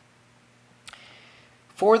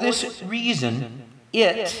 for this reason,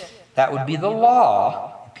 that would be the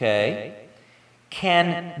law, okay,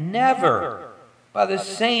 can never, by the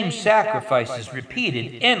same sacrifices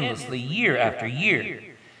repeated endlessly year after year,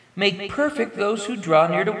 make perfect those who draw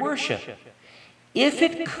near to worship. If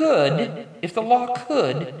it could, if the law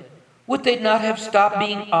could, would they not have stopped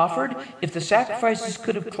being offered? If the sacrifices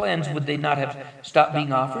could have cleansed, would they not have stopped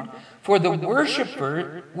being offered? For the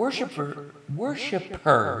worshippers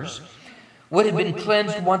would have been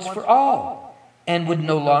cleansed once for all, and would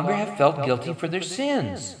no longer have felt guilty for their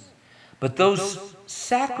sins. But those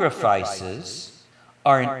sacrifices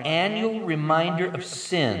are an annual reminder of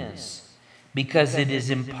sins, because it is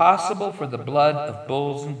impossible for the blood of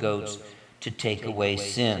bulls and goats to take away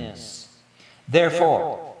sins.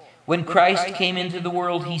 Therefore, when Christ came into the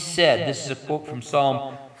world, he said, this is a quote from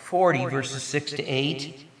Psalm 40, verses 6 to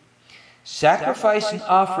 8, "Sacrifice and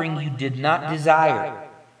offering you did not desire,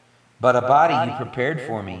 but a body you prepared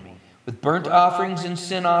for me. With burnt offerings and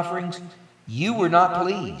sin offerings you were not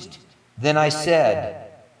pleased. Then I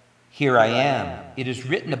said, here I am. It is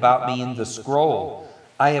written about me in the scroll.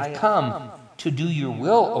 I have come to do your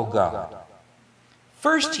will, O God."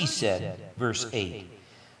 First he said, verse 8,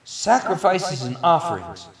 "Sacrifices and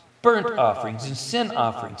offerings, burnt offerings and sin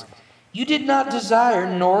offerings, you did not desire,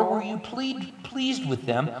 nor were you pleased with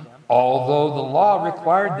them, although the law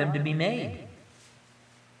required them to be made.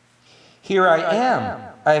 Here I am.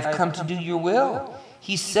 I have come to do your will."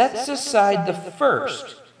 He sets aside the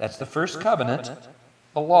first, that's the first covenant,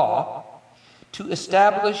 the law, to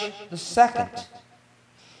establish the second.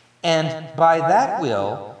 And by that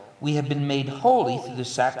will, we have been made holy through the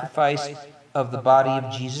sacrifice of the body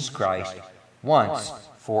of Jesus Christ once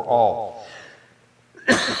for all.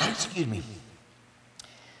 Excuse me.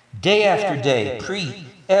 Day after day,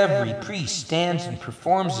 every priest stands and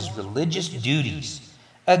performs his religious duties.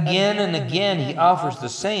 Again and again he offers the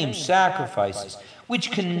same sacrifices,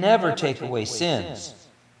 which can never take away sins.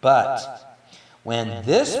 But when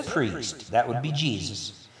this priest, that would be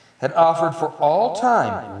Jesus, had offered for all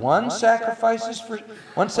time one sacrifice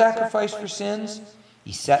for sins,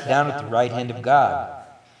 he sat down at the right hand of God.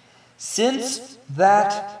 Since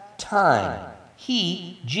that time,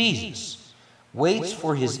 he, Jesus, waits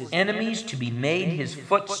for his enemies to be made his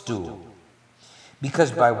footstool,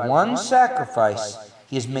 because by one sacrifice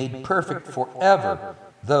he has made perfect forever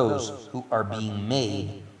those who are being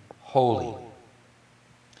made holy.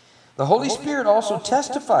 The Holy Spirit also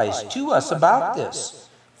testifies to us about this.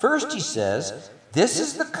 First he says, "This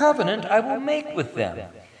is the covenant I will make with them.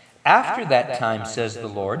 After that time, says the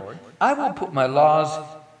Lord, I will put my laws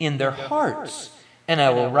in their hearts, and I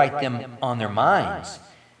will write them on their minds."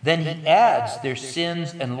 Then he adds, "Their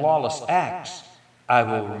sins and lawless acts I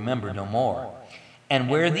will remember no more. And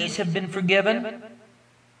where these have been forgiven,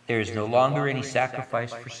 there is no longer any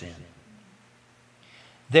sacrifice for sin."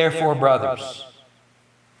 Therefore, brothers,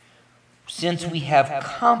 since we have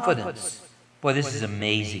confidence, boy, this is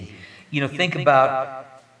amazing. Think about,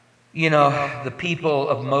 the people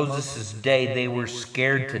of Moses' day, they were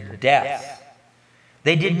scared to death.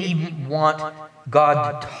 They didn't even want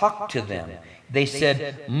God to talk to them. They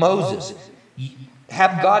said, "Moses,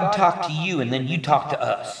 have God talk to you, and then you talk to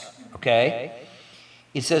us." Okay?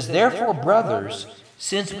 It says, "Therefore, brothers,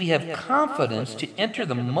 since we have confidence to enter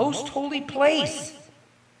the most holy place."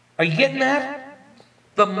 Are you getting that?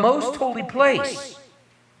 The most holy place.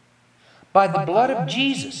 By the blood of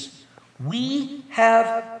Jesus, we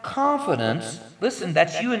have confidence, listen,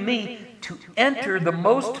 that's you and me, to enter the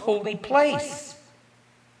most holy place.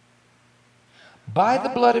 By the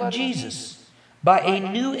blood of Jesus, by a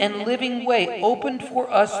new and living way opened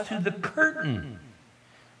for us through the curtain,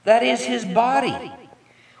 that is his body.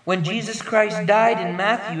 When Jesus Christ died in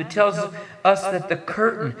Matthew, it tells us that the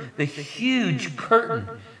curtain, the huge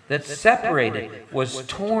curtain that separated, was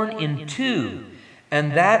torn in two.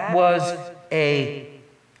 And that was a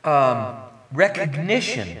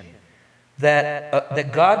recognition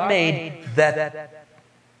that God made that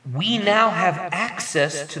we now have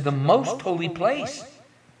access to the most holy place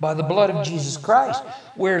by the blood of Jesus Christ,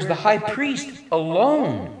 whereas the high priest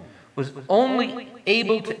alone was only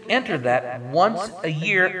able to enter that once a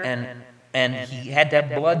year, and he had to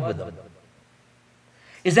have blood with him.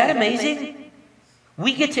 Is that amazing?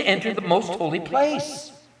 We get to enter the most holy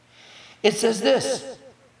place. It says this,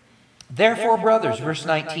 "Therefore, brothers," verse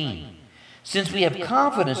 19, "since we have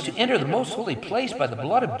confidence to enter the most holy place by the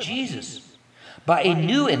blood of Jesus, by a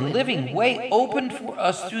new and living way opened for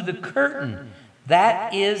us through the curtain,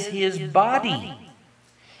 that is his body.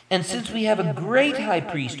 And since we have a great high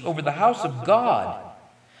priest over the house of God,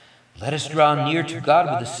 let us draw near to God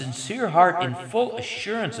with a sincere heart in full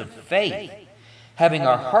assurance of faith, having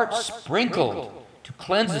our hearts sprinkled to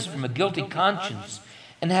cleanse us from a guilty conscience,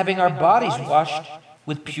 and having our bodies washed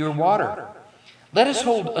with pure water. Let us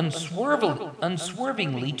hold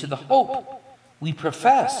unswervingly to the hope we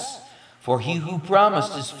profess, for he who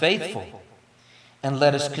promised is faithful. And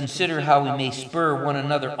let us consider how we may spur one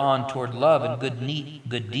another on toward love and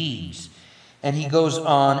good deeds." And he goes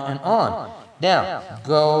on and on. Now,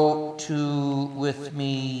 go with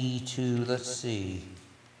me to, let's see,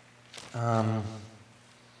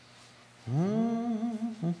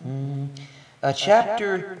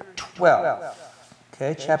 chapter 12.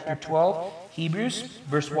 Okay, chapter 12, Hebrews,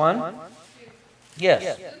 verse 1. Yes.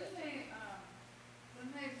 Didn't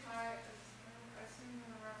they tie, I seem to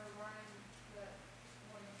remember learning that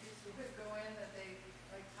when the priests would go in, that they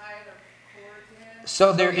like tied a cord to him?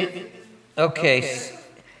 So there is, okay.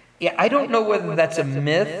 Yeah, I don't know whether that's a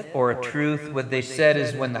myth or a truth. What they said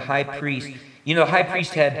is when the high priest, you know, the high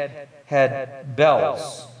priest had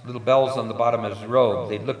bells, little bells on the bottom of his robe.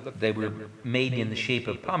 They were made in the shape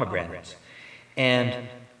of pomegranates. And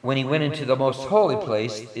when he went into the most holy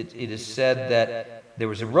place, it is said that there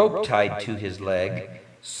was a rope tied to his leg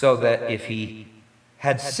so that if he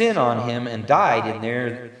had sin on him and died in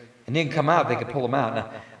there and didn't come out, they could pull him out. Now,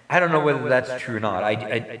 I don't know whether that's true or not.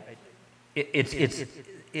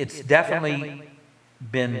 It's definitely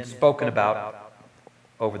been spoken about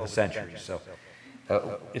over the centuries. So,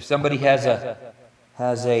 if somebody has a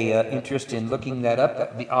interest in looking that up,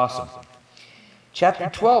 that would be awesome. Chapter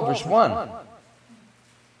 12, verse 1.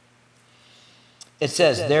 It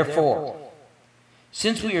says, "Therefore,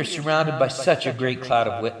 since we are surrounded by such a great cloud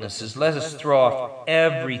of witnesses, let us throw off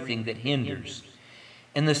everything that hinders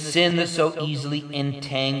and the sin that so easily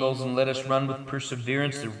entangles, and let us run with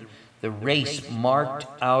perseverance the race marked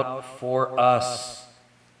out for us.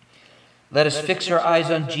 Let us fix our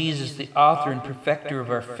eyes on Jesus, the author and perfecter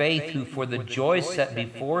of our faith, who for the joy set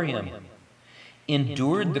before him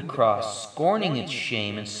endured the cross, scorning its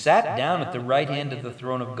shame, and sat down at the right hand of the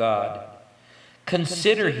throne of God.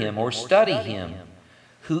 Consider him," or study him,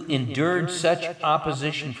 "who endured such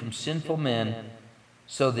opposition from sinful men,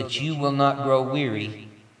 so that you will not grow weary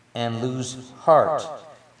and lose heart."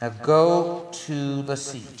 Now go to, let's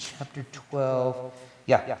see, chapter 12.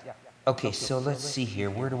 Yeah. Okay, so let's see here.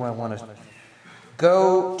 Where do I want to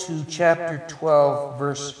go? To chapter 12,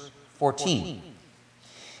 verse 14.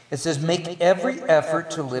 It says, "Make every effort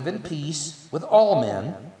to live in peace with all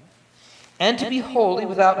men, and to be holy.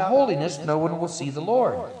 Without holiness no one will see the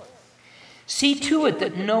Lord. See to it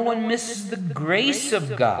that no one misses the grace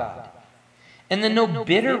of God, and that no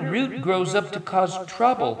bitter root grows up to cause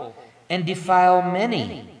trouble and defile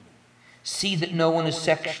many. See that no one is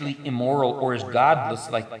sexually immoral or is godless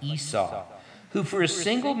like Esau, who for a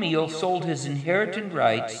single meal sold his inheritance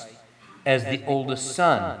rights as the oldest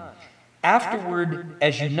son. Afterward,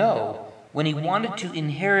 as you know, when he wanted to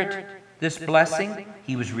inherit this blessing,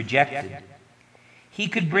 he was rejected. He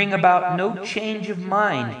could bring about no change of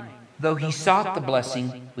mind, though he sought the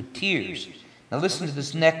blessing with tears." Now listen to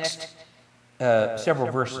this next several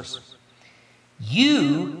verses.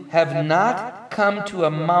 "You have not come to a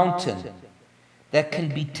mountain that can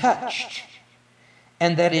be touched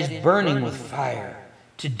and that is burning with fire,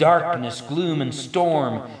 to darkness, gloom, and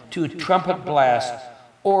storm, to a trumpet blast,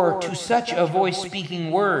 or to such a voice speaking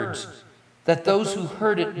words that those who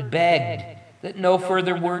heard it begged that no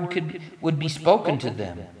further word would be spoken to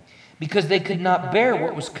them, because they could not bear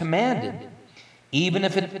what was commanded. Even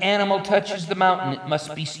if an animal touches the mountain, it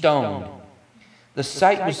must be stoned. The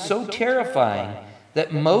sight was so terrifying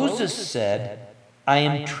that Moses said, 'I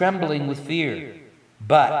am trembling with fear.'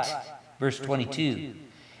 But," verse 22,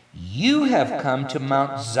 "you have come to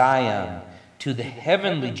Mount Zion, to the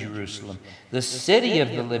heavenly Jerusalem, the city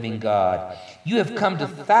of the living God. You have come to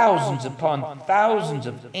thousands upon thousands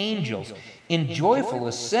of angels in joyful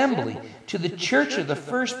assembly, to the church of the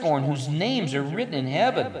firstborn whose names are written in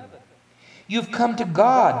heaven. You have come to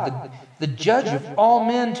God, the judge of all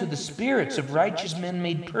men, to the spirits of righteous men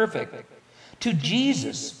made perfect, to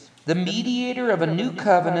Jesus, the mediator of a new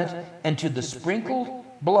covenant, and to the sprinkled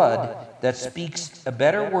blood that speaks a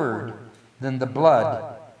better word than the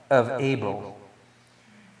blood of Abel."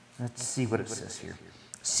 Let's see what it says here.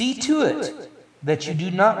 "See to it that you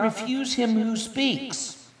do not refuse him who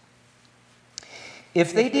speaks.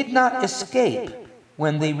 If they did not escape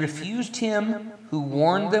when they refused him who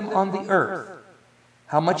warned them on the earth,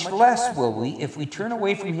 how much less will we if we turn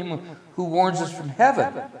away from him who warns us from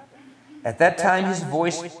heaven? At that time his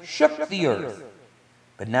voice shook the earth,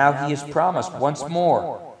 but now he has promised once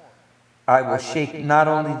more, 'I will shake not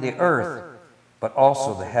only the earth, but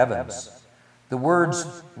also the heavens.'" The words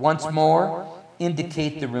 "once more"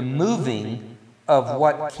 indicate the removing of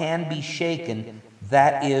what can be shaken,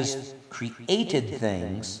 that is, created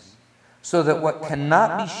things, so that what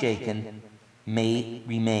cannot be shaken may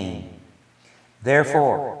remain.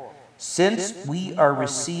 "Therefore, since we are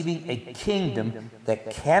receiving a kingdom that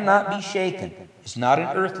cannot be shaken," it's not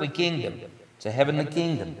an earthly kingdom, it's a heavenly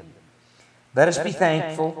kingdom, "let us be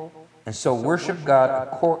thankful and so worship God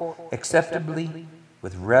acceptably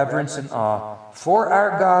with reverence and awe, for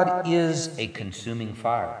our God is a consuming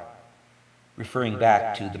fire," referring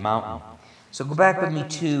back to the mountain. So go back with me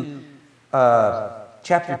to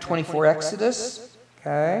chapter 24, Exodus.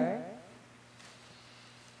 Okay?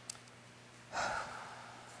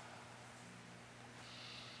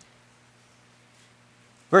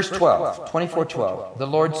 Verse 12, 24:12. The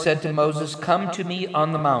Lord said to Moses, "Come to me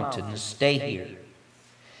on the mountain and stay here.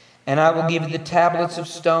 And I will give you the tablets of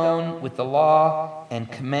stone with the law and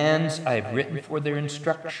commands I have written for their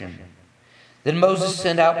instruction." Then Moses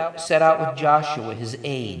set out with Joshua, his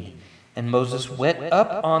aide, and Moses went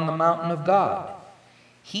up on the mountain of God.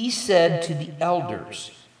 He said to the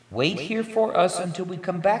elders, "Wait here for us until we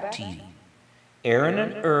come back to you. Aaron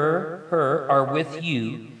and Hur are with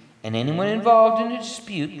you, and anyone involved in a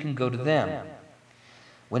dispute can go to them."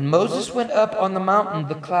 When Moses went up on the mountain,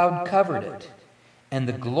 the cloud covered it, and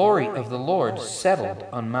the glory of the Lord settled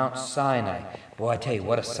on Mount Sinai. Boy, I tell you,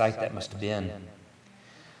 what a sight that must have been.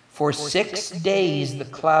 For 6 days the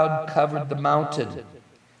cloud covered the mountain.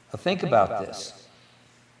 Now think about this.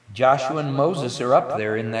 Joshua and Moses are up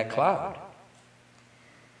there in that cloud.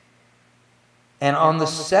 And on the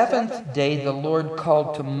 7th day the Lord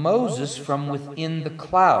called to Moses from within the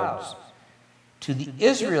clouds. To the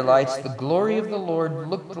Israelites, the glory of the Lord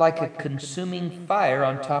looked like a consuming fire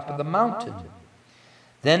on top of the mountain.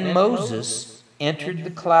 Then Moses entered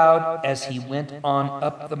the cloud as he went on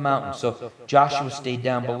up the mountain. So Joshua stayed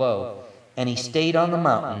down below, and he stayed on the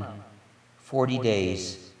mountain 40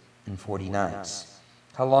 days and 40 nights.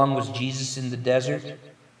 How long was Jesus in the desert?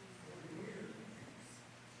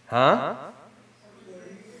 Huh?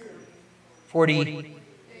 40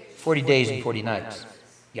 days and 40 nights.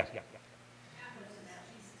 Yeah.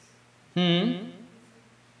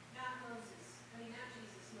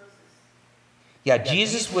 Yeah,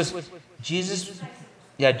 Jesus was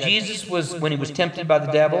when he was tempted by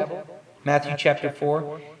the devil, Matthew chapter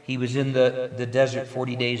 4, he was in the desert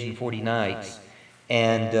 40 days and 40 nights.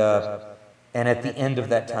 And at the end of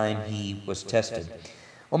that time, he was tested.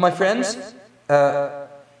 Well, my friends,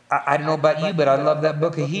 I don't know about you, but I love that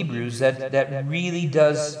book of Hebrews. That really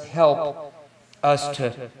does help us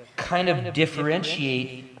to kind of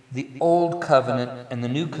differentiate the Old Covenant and the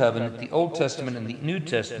New Covenant, the Old Testament and the New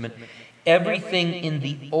Testament. Everything in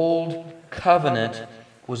the Old Covenant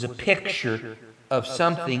was a picture of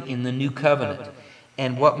something in the New Covenant.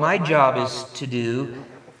 And what my job is to do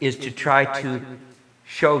is to try to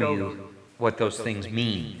show you what those things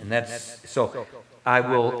mean. And that's so I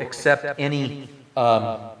will accept any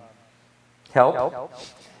help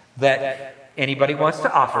that anybody wants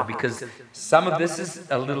to offer, because some of this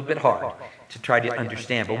is a little bit hard to try to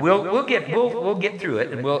understand. But we'll get through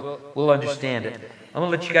it, and we'll understand it. I'm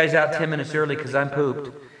gonna let you guys out 10 minutes early because I'm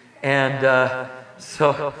pooped, and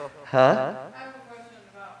so, huh? I have a question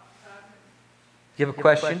about, You have a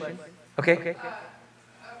question? Okay.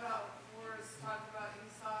 about where it's talked about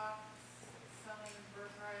Esau selling his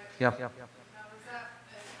birthright. Yeah. Now, is that,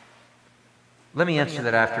 Let me answer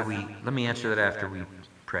that after we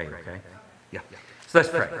pray. Okay. Yeah. So let's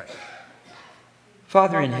pray.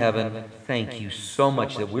 Father in heaven, thank you so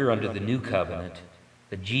much that we're under the new covenant,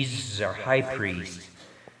 that Jesus is our high priest,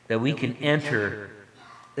 that we can enter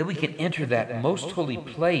that most holy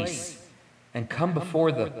place and come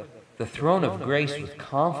before the throne of grace with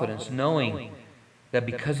confidence, knowing that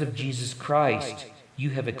because of Jesus Christ,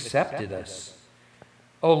 you have accepted us.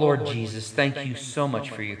 Oh Lord Jesus, thank you so much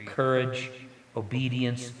for your courage,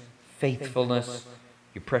 obedience, faithfulness,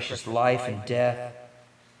 your precious life and death,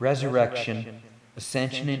 resurrection,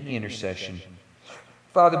 ascension and intercession.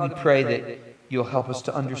 Father, we pray that you'll help us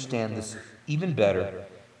to understand this even better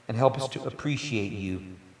and help us to appreciate you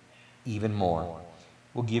even more.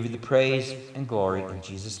 We'll give you the praise and glory in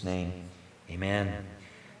Jesus' name. Amen.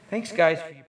 Thanks, guys.